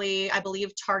 primarily, I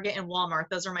believe Target and Walmart.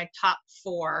 Those are my top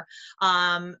 4.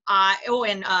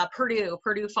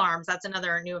 Purdue Farms. That's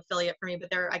another new affiliate for me, but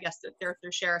I guess they're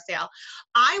through ShareASale.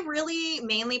 I really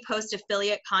mainly post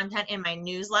affiliate content in my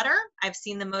newsletter. I've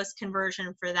seen the most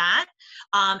conversion for that.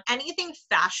 Anything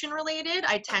fashion related,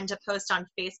 I tend to post on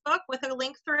Facebook with a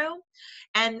link through.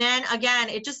 And then again,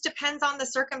 it just depends on the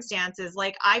circumstances.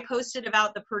 Like I posted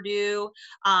about the Purdue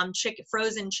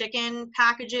frozen chicken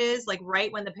packages, like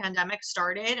right when the pandemic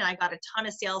started. And I got a ton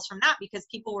of sales from that because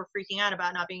people were freaking out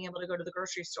about not being able to go to the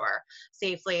grocery store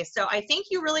safely. So I think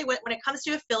you really, when it comes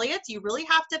to affiliates, you really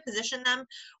have to position them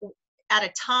at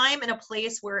a time and a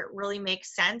place where it really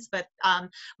makes sense. But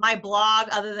my blog,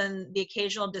 other than the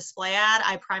occasional display ad,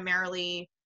 I primarily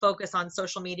focus on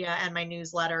social media and my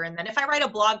newsletter. And then if I write a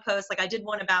blog post, like I did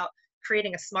one about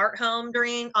creating a smart home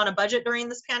on a budget during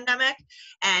this pandemic,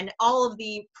 and all of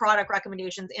the product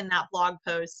recommendations in that blog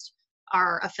post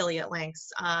are affiliate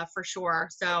links for sure.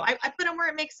 So I put them where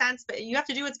it makes sense, but you have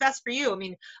to do what's best for you. I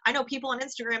mean, I know people on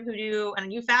Instagram who do,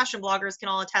 and you fashion bloggers can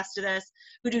all attest to this,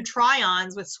 who do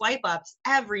try-ons with swipe ups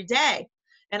every day.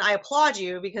 And I applaud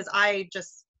you because I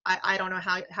don't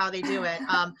know how they do it.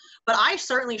 But I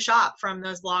certainly shop from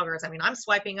those bloggers. I mean, I'm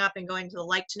swiping up and going to the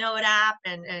Like to Know It app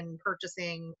and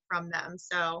purchasing from them.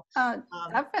 So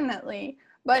definitely.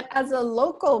 But as a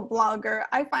local blogger,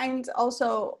 I find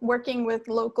also working with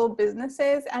local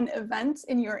businesses and events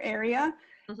in your area,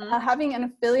 having an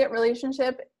affiliate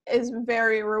relationship is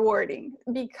very rewarding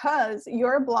because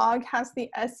your blog has the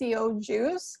SEO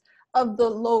juice of the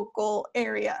local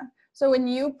area. So when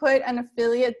you put an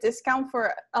affiliate discount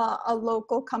for a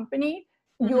local company,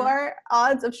 your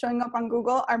odds of showing up on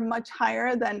Google are much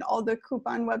higher than all the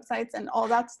coupon websites and all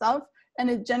that stuff, and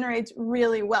it generates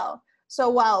really well. So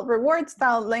while reward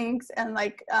style links and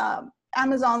like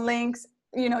Amazon links,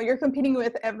 you're competing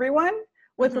with everyone,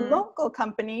 with local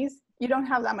companies, you don't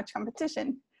have that much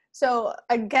competition. So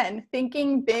again,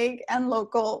 thinking big and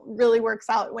local really works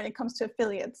out when it comes to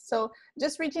affiliates. So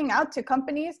just reaching out to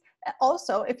companies.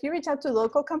 Also, if you reach out to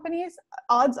local companies,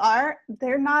 odds are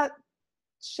they're not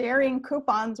sharing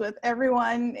coupons with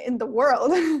everyone in the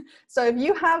world. So if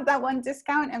you have that one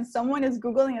discount and someone is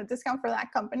Googling a discount for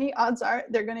that company, odds are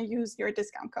they're going to use your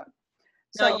discount code.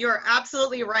 So no, you're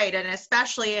absolutely right. And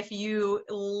especially if you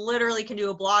literally can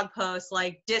do a blog post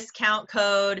like discount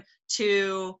code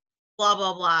to blah,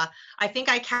 blah, blah. I think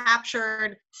I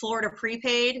captured Florida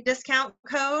prepaid discount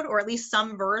code, or at least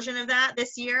some version of that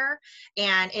this year,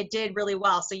 and it did really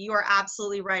well. So you are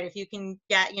absolutely right. If you can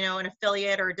get, an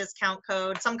affiliate or a discount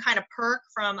code, some kind of perk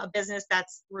from a business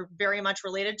that's very much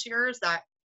related to yours, that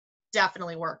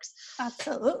definitely works.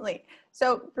 Absolutely.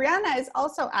 So Brianna is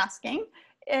also asking,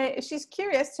 she's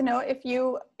curious to know if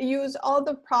you use all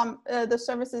the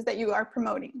services that you are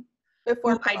promoting.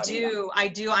 I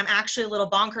do. I'm actually a little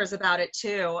bonkers about it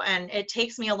too. And it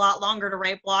takes me a lot longer to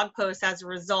write blog posts as a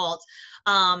result.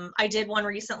 I did one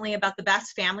recently about the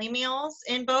best family meals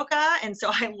in Boca. And so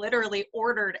I literally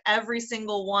ordered every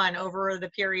single one over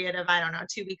the period of,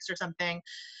 2 weeks or something,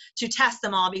 to test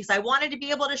them all because I wanted to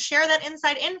be able to share that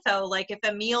inside info. Like if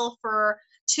a meal for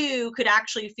 2 could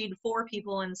actually feed 4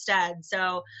 people instead.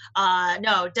 So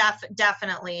no,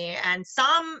 definitely. And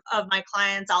some of my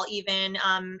clients, I'll even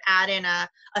add in a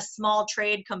small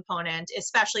trade component,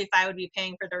 especially if I would be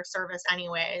paying for their service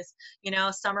anyways,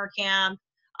 summer camp,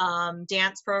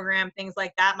 dance program, things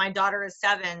like that. My daughter is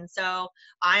 7, so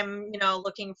I'm,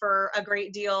 looking for a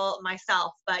great deal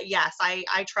myself. But yes,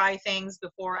 I try things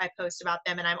before I post about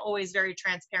them, and I'm always very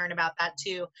transparent about that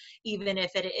too, even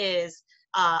if it is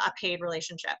a paid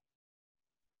relationship.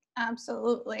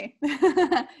 Absolutely.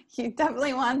 You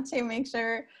definitely want to make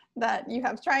sure that you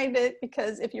have tried it,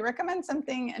 because if you recommend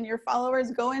something and your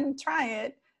followers go and try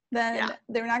it, then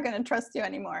they're not going to trust you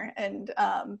anymore. And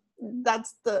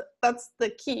that's the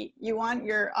key. You want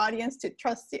your audience to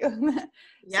trust you.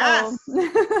 Yes.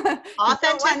 So,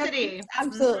 authenticity.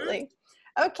 Absolutely.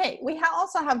 Okay, we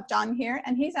also have John here,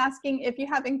 and he's asking if you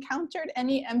have encountered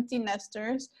any empty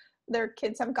nesters, their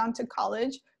kids have gone to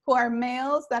college, who are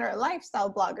males that are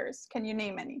lifestyle bloggers. Can you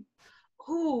name any?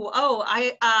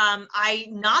 I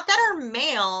not that are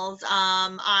males.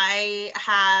 I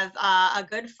have a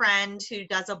good friend who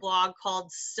does a blog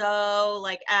called So,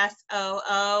 like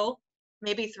SOO,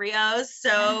 maybe 3 O's,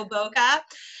 So Boca,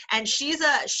 and she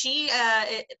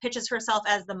pitches herself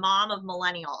as the mom of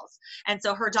millennials, and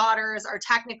so her daughters are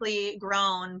technically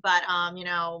grown, but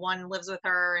one lives with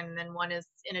her, and then one is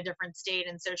in a different state,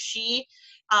 and so she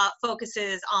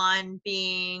focuses on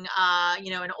being,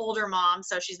 an older mom.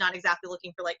 So she's not exactly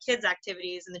looking for like kids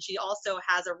activities. And then she also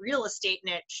has a real estate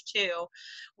niche too,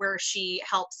 where she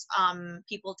helps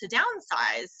people to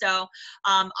downsize. So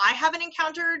I haven't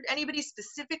encountered anybody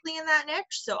specifically in that niche.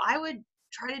 So I would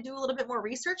try to do a little bit more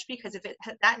research, because if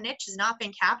that niche has not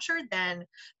been captured, then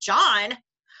John,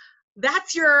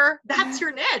 that's your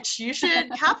niche. You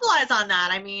should capitalize on that.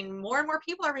 I mean, more and more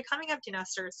people are becoming empty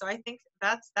nesters. So I think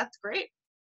that's great,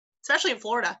 especially in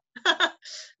Florida.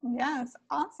 Yes,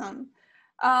 awesome.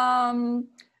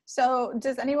 So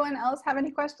does anyone else have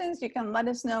any questions? You can let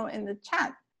us know in the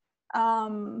chat.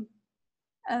 And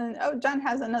John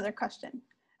has another question.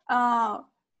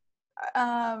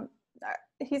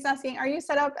 He's asking, are you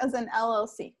set up as an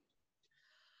LLC?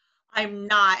 I'm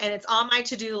not, and it's on my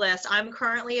to-do list. I'm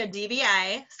currently a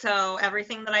DBA, so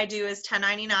everything that I do is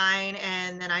 1099,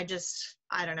 and then I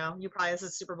don't know, this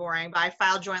is super boring, but I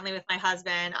file jointly with my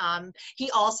husband. He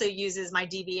also uses my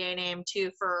DBA name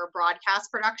too for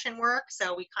broadcast production work,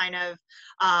 so we kind of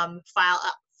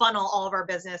funnel all of our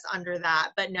business under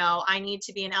that. But no, I need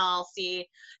to be an LLC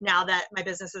now that my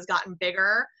business has gotten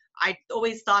bigger. I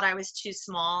always thought I was too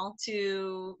small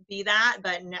to be that,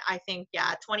 but I think,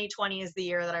 2020 is the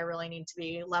year that I really need to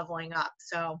be leveling up.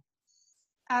 So.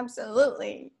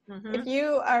 Absolutely. If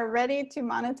you are ready to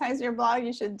monetize your blog,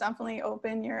 you should definitely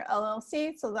open your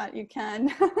LLC so that you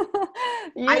can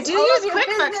I do use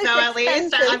QuickBooks though, at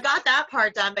least. I've got that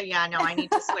part done, but I need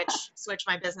to switch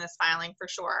my business filing for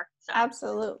sure. So.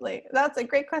 Absolutely. That's a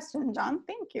great question, John.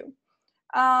 Thank you.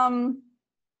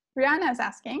 Rihanna is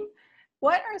asking,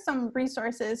 what are some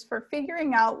resources for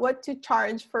figuring out what to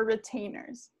charge for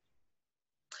retainers?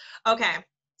 Okay,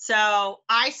 so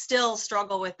I still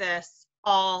struggle with this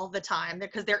all the time,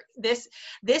 because this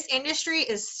industry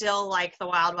is still like the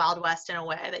wild, wild west in a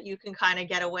way that you can kind of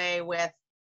get away with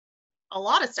a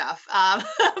lot of stuff.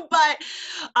 But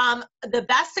the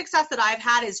best success that I've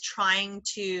had is trying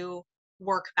to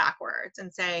work backwards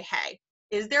and say, hey,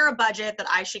 is there a budget that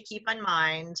I should keep in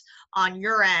mind on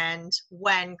your end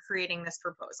when creating this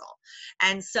proposal?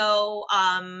 And so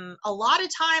a lot of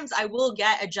times I will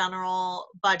get a general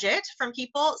budget from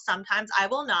people. Sometimes I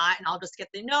will not, and I'll just get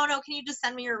no, can you just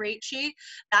send me your rate sheet?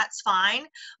 That's fine.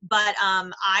 But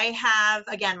I have,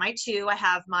 again, I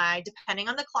have my, depending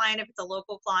on the client, if it's a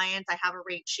local client, I have a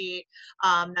rate sheet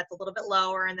that's a little bit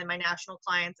lower, and then my national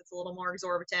clients, it's a little more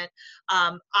exorbitant.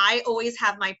 I always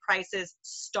have my prices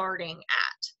starting at.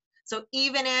 So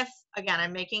even if, again,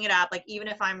 I'm making it up, like even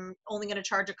if I'm only going to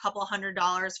charge a couple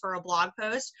 $100 for a blog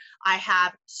post, I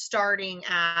have starting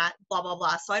at blah, blah,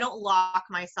 blah. So I don't lock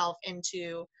myself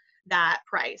into that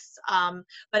price.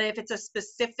 But if it's a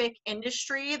specific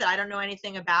industry that I don't know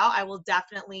anything about, I will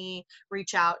definitely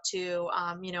reach out to,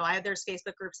 there's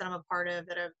Facebook groups that I'm a part of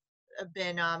that have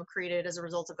been created as a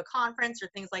result of a conference or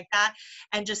things like that,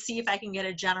 and just see if I can get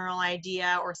a general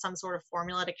idea or some sort of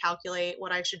formula to calculate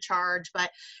what I should charge.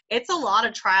 But it's a lot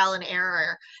of trial and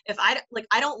error. I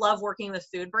don't love working with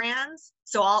food brands,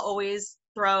 so I'll always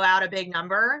throw out a big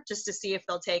number just to see if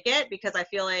they'll take it, because I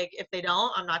feel like if they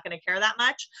don't, I'm not going to care that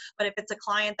much. But if it's a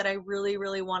client that I really,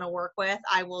 really want to work with,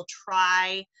 I will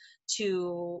try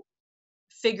to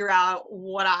figure out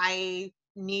what I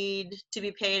need to be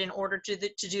paid in order to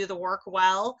do the work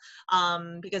well,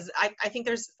 because I think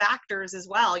there's factors as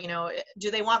well.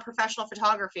 Do they want professional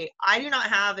photography? I do not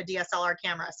have a DSLR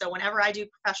camera, so whenever I do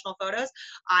professional photos,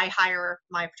 I hire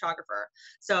my photographer,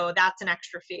 so that's an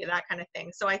extra fee, that kind of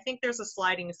thing. So I think there's a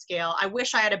sliding scale. I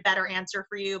wish I had a better answer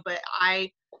for you, but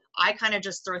I kind of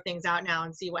just throw things out now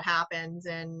and see what happens,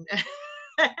 and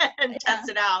and test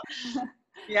it out.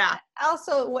 Yeah.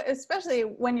 Also, especially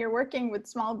when you're working with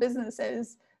small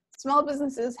businesses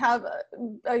have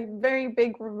a very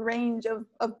big range of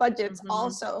budgets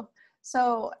also.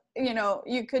 So,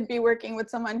 you could be working with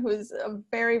someone who's a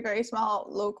very, very small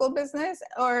local business,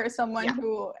 or someone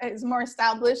who is more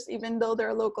established, even though they're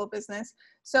a local business.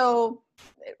 So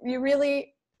you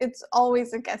really, it's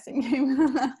always a guessing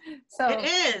game. So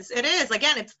It is.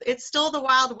 Again, it's still the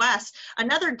Wild West.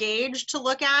 Another gauge to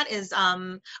look at is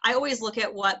I always look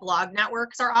at what blog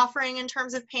networks are offering in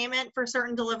terms of payment for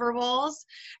certain deliverables,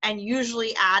 and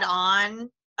usually add on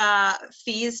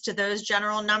fees to those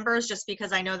general numbers, just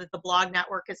because I know that the blog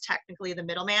network is technically the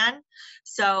middleman.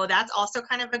 So that's also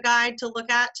kind of a guide to look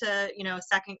at to,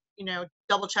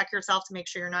 double check yourself to make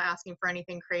sure you're not asking for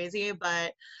anything crazy.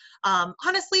 But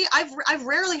honestly, I've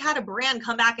rarely had a brand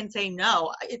come back and say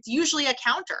no. It's usually a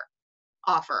counter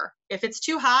offer. If it's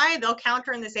too high, they'll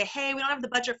counter and they say, hey, we don't have the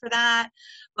budget for that,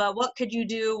 but what could you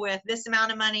do with this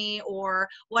amount of money? Or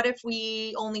what if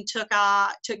we only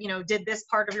did this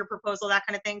part of your proposal, that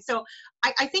kind of thing. So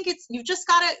I think you've just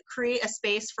got to create a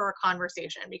space for a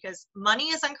conversation, because money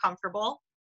is uncomfortable.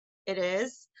 It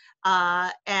is.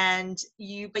 But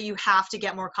you have to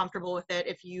get more comfortable with it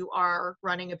if you are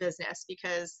running a business,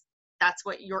 because that's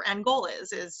what your end goal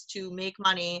is to make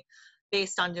money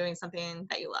based on doing something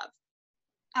that you love.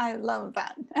 I love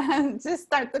that. Just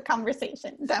start the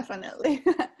conversation, definitely.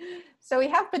 So we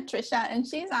have Patricia, and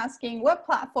she's asking, what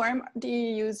platform do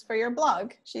you use for your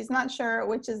blog? She's not sure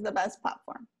which is the best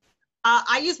platform.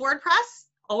 I use WordPress,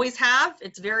 always have.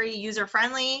 It's very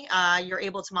user-friendly. You're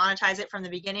able to monetize it from the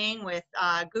beginning with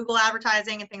Google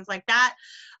advertising and things like that.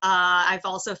 I've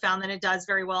also found that it does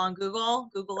very well on Google.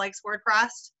 Google likes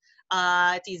WordPress.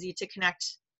 It's easy to connect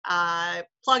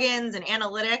plugins and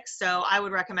analytics, so I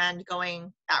would recommend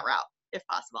going that route if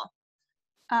possible.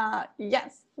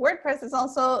 Yes, WordPress is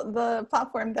also the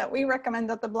platform that we recommend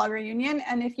at the Blogger Union.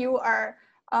 And if you are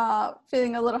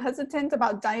feeling a little hesitant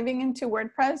about diving into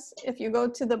WordPress, if you go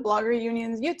to the Blogger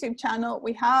Union's YouTube channel,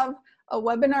 we have a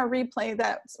webinar replay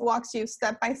that walks you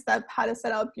step by step how to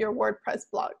set up your WordPress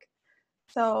blog.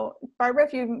 So Barbara,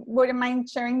 if you wouldn't mind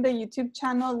sharing the YouTube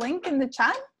channel link in the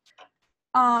chat,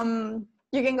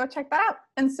 you can go check that out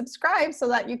and subscribe so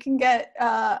that you can get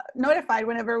notified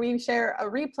whenever we share a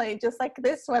replay, just like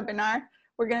this webinar.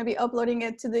 We're going to be uploading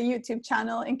it to the YouTube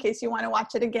channel in case you want to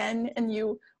watch it again and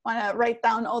you want to write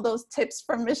down all those tips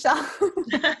from Michelle.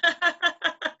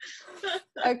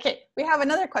 Okay, we have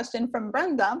another question from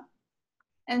Brenda.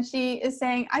 And she is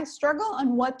saying, I struggle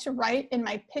on what to write in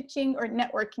my pitching or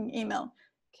networking email.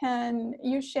 Can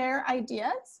you share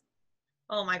ideas?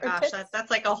 Oh my gosh, that's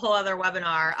like a whole other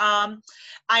webinar.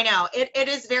 I know, it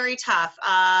is very tough.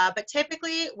 But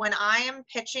typically when I am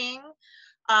pitching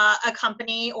a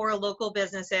company or a local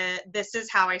business, this is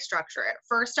how I structure it.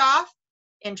 First off,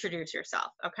 introduce yourself,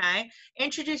 okay?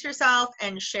 Introduce yourself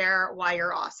and share why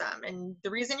you're awesome. And the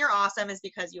reason you're awesome is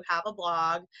because you have a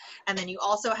blog, and then you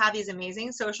also have these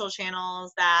amazing social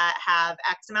channels that have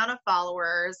X amount of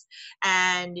followers,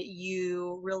 and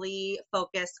you really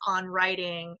focus on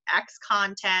writing X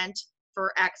content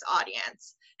for X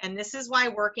audience. And this is why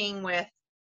working with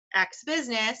X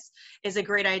business is a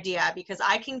great idea, because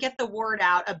I can get the word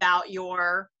out about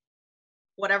your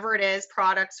whatever it is,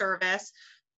 product, service,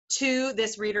 to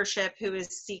this readership who is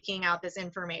seeking out this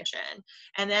information.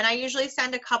 And then I usually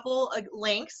send a couple of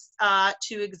links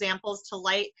to examples to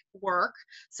like work.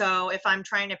 So if I'm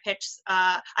trying to pitch,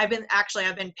 I've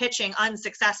been pitching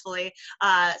unsuccessfully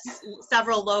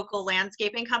several local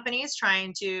landscaping companies,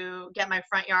 trying to get my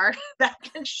front yard back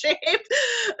in shape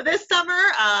this summer.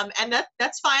 And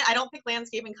that's fine. I don't think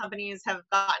landscaping companies have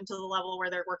gotten to the level where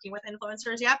they're working with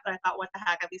influencers yet, but I thought, what the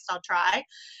heck, at least I'll try.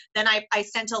 Then I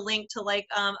sent a link to like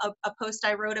a post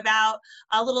I wrote about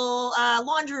a little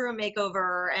laundry room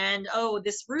makeover, and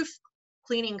this roof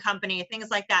cleaning company,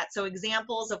 things like that. So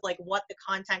examples of like what the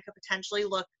content could potentially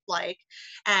look like.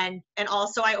 And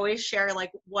also I always share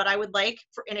like what I would like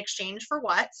in exchange for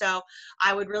what. So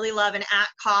I would really love an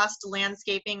at-cost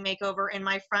landscaping makeover in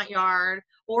my front yard,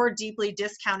 or deeply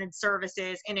discounted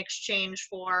services in exchange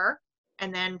for,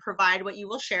 and then provide what you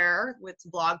will share with a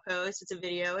blog post, it's a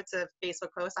video, it's a Facebook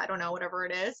post, I don't know, whatever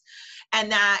it is,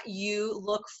 and that you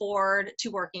look forward to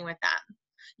working with them.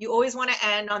 You always want to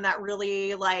end on that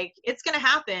really like, it's going to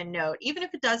happen note. Even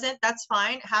if it doesn't, that's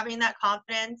fine. Having that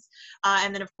confidence.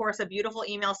 And then of course, a beautiful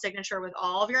email signature with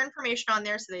all of your information on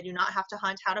there, so they do not have to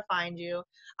hunt how to find you.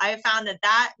 I have found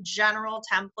that general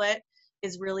template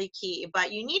is really key,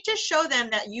 but you need to show them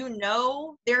that you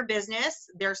know their business,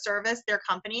 their service, their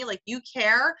company, like you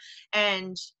care,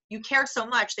 and you care so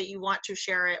much that you want to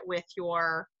share it with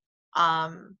your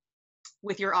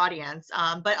audience.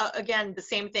 But again, the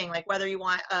same thing, like whether you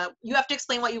want, you have to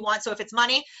explain what you want. So if it's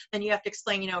money, then you have to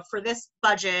explain, for this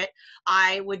budget,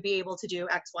 I would be able to do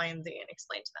X, Y, and Z, and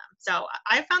explain to them. So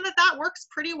I found that works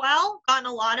pretty well. Gotten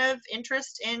a lot of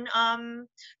interest in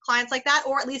clients like that,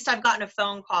 or at least I've gotten a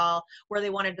phone call where they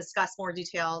want to discuss more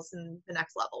details in the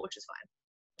next level, which is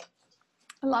fine.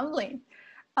 Lovely.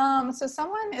 So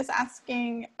someone is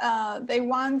asking, they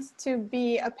want to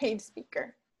be a paid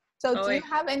speaker. So do you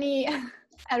have any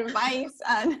advice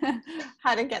on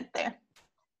how to get there?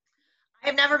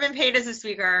 I've never been paid as a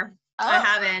speaker. Oh, I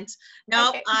haven't.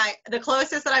 Nope. okay. The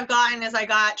closest that I've gotten is I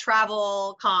got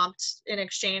travel comped in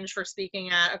exchange for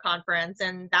speaking at a conference,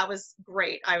 and that was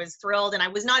great. I was thrilled, and I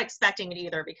was not expecting it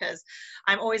either, because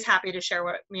I'm always happy to share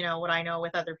what I know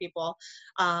with other people.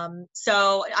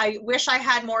 So I wish I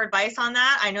had more advice on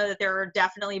that. I know that there are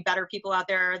definitely better people out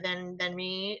there than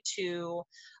me to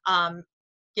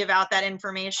give out that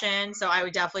information. So I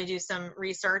would definitely do some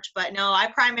research, but no,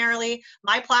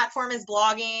 my platform is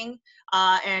blogging,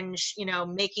 and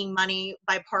making money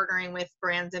by partnering with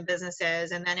brands and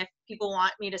businesses. And then if people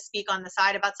want me to speak on the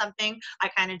side about something, I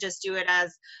kind of just do it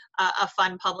as a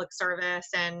fun public service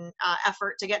and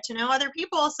effort to get to know other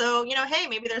people. So, hey,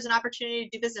 maybe there's an opportunity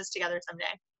to do business together someday.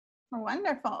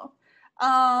 Wonderful.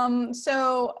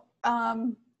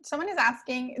 Someone is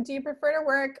asking, do you prefer to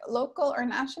work local or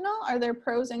national? Are there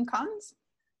pros and cons?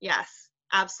 Yes,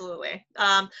 absolutely.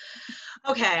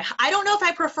 Okay, I don't know if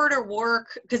I prefer to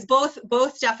work, because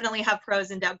both definitely have pros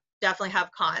and definitely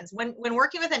have cons. When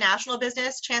working with a national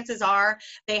business, chances are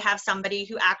they have somebody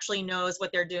who actually knows what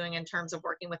they're doing in terms of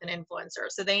working with an influencer.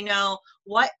 So they know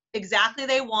what exactly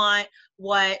they want,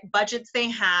 what budgets they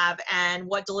have, and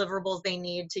what deliverables they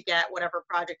need to get whatever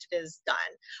project it is done.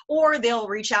 Or they'll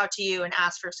reach out to you and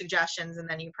ask for suggestions, and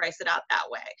then you price it out that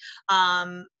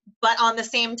way. But on the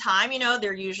same time,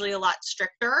 they're usually a lot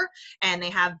stricter, and they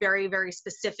have very, very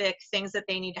specific things that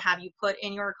they need to have you put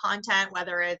in your content,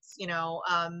 whether it's,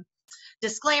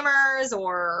 disclaimers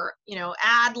or,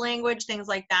 ad language, things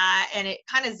like that. And it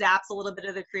kind of zaps a little bit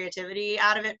of the creativity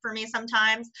out of it for me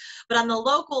sometimes. But on the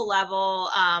local level,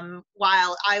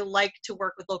 while I like to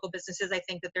work with local businesses, I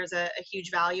think that there's a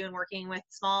huge value in working with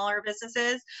smaller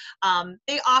businesses.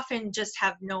 They often just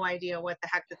have no idea what the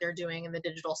heck that they're doing in the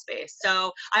digital space.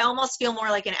 So I almost feel more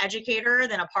like an educator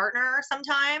than a partner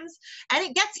sometimes. And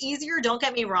it gets easier, don't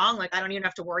get me wrong. Like, I don't even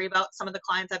have to worry about some of the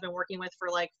clients I've been working with for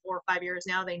like 4 or 5 years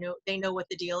now. They know what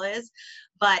the deal is.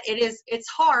 But it's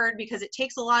hard, because it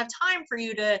takes a lot of time for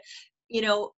you to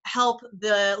help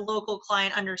the local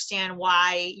client understand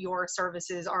why your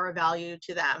services are of value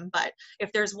to them. But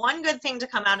if there's one good thing to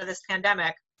come out of this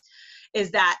pandemic,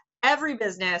 is that every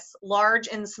business, large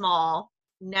and small,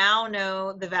 now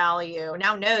knows the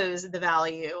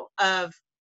value of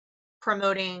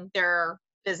promoting their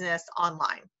business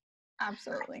online.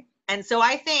 Absolutely. And so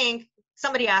I think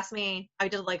somebody asked me, I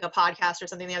did like a podcast or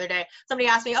something the other day. Somebody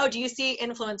asked me, oh, do you see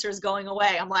influencers going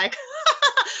away? I'm like,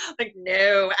 like,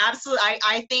 no, absolutely.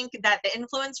 I think that the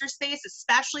influencer space,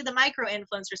 especially the micro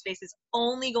influencer space, is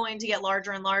only going to get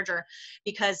larger and larger,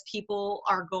 because people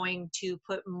are going to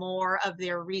put more of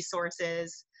their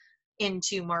resources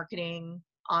into marketing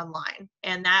online.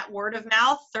 And that word of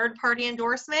mouth, third-party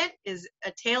endorsement, is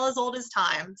a tale as old as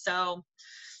time. So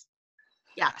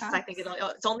yes, I think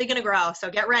it's only going to grow. So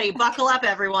get ready. Buckle up,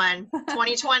 everyone.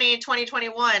 2020,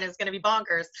 2021 is going to be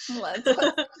bonkers. Let's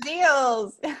put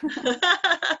deals.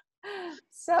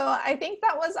 So I think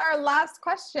that was our last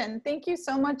question. Thank you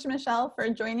so much, Michelle, for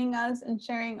joining us and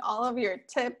sharing all of your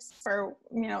tips for,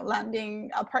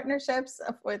 landing partnerships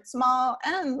with small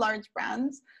and large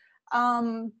brands.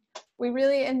 We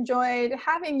really enjoyed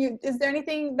having you. Is there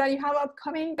anything that you have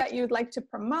upcoming that you'd like to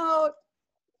promote,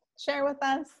 share with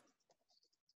us?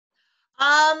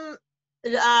 I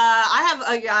have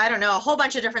I don't know, a whole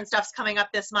bunch of different stuff's coming up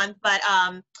this month, but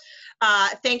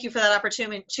thank you for that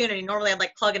opportunity. Normally I'd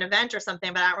like plug an event or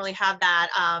something, but I don't really have that.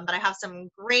 But I have some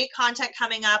great content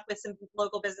coming up with some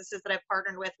local businesses that I've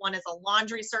partnered with. One is a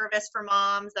laundry service for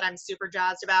moms that I'm super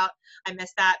jazzed about. I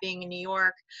miss that being in New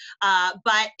York.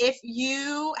 But if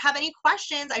you have any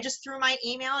questions, I just threw my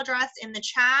email address in the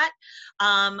chat.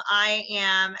 I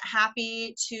am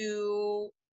happy to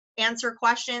answer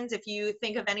questions if you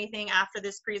think of anything after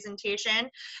this presentation.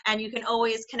 And you can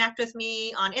always connect with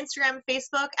me on Instagram,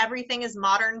 Facebook. Everything is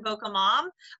Modern Boca Mom.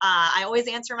 I always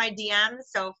answer my DMs,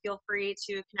 so feel free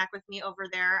to connect with me over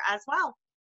there as well.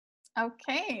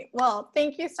 Okay, well,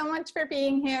 thank you so much for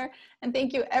being here. And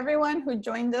thank you everyone who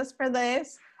joined us for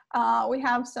this. We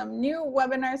have some new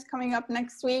webinars coming up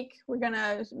next week. We're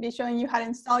gonna be showing you how to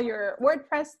install your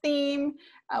WordPress theme.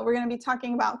 We're gonna be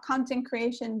talking about content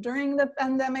creation during the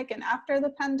pandemic and after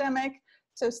the pandemic.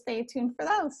 So stay tuned for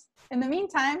those. In the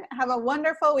meantime, have a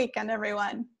wonderful weekend,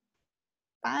 everyone.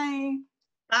 Bye.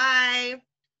 Bye.